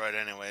destroyed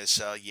anyway,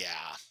 so yeah.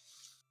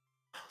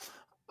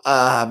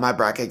 My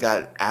bracket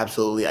got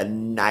absolutely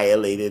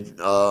annihilated.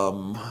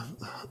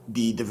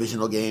 The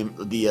divisional game,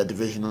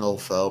 divisional,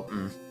 so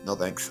no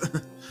thanks.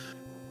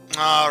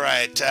 All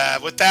right.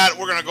 With that,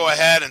 we're going to go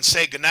ahead and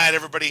say goodnight,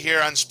 everybody,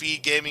 here on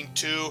Speed Gaming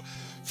 2.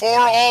 For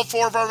all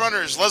 4 of our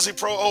runners, Leslie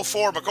Pro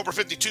 04, Macobra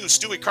 52,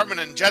 Stewie, Carmen,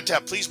 and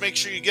Jetap, please make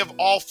sure you give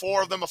all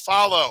 4 of them a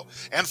follow.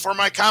 And for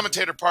my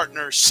commentator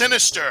partner,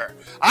 Sinister,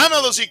 I'm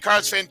LOZ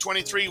Cards Fan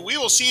 23. We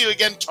will see you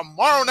again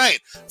tomorrow night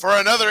for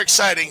another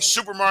exciting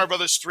Super Mario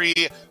Bros. 3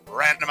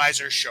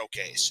 Randomizer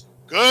Showcase.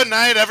 Good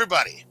night,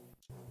 everybody.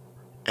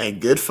 And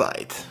good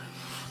fight.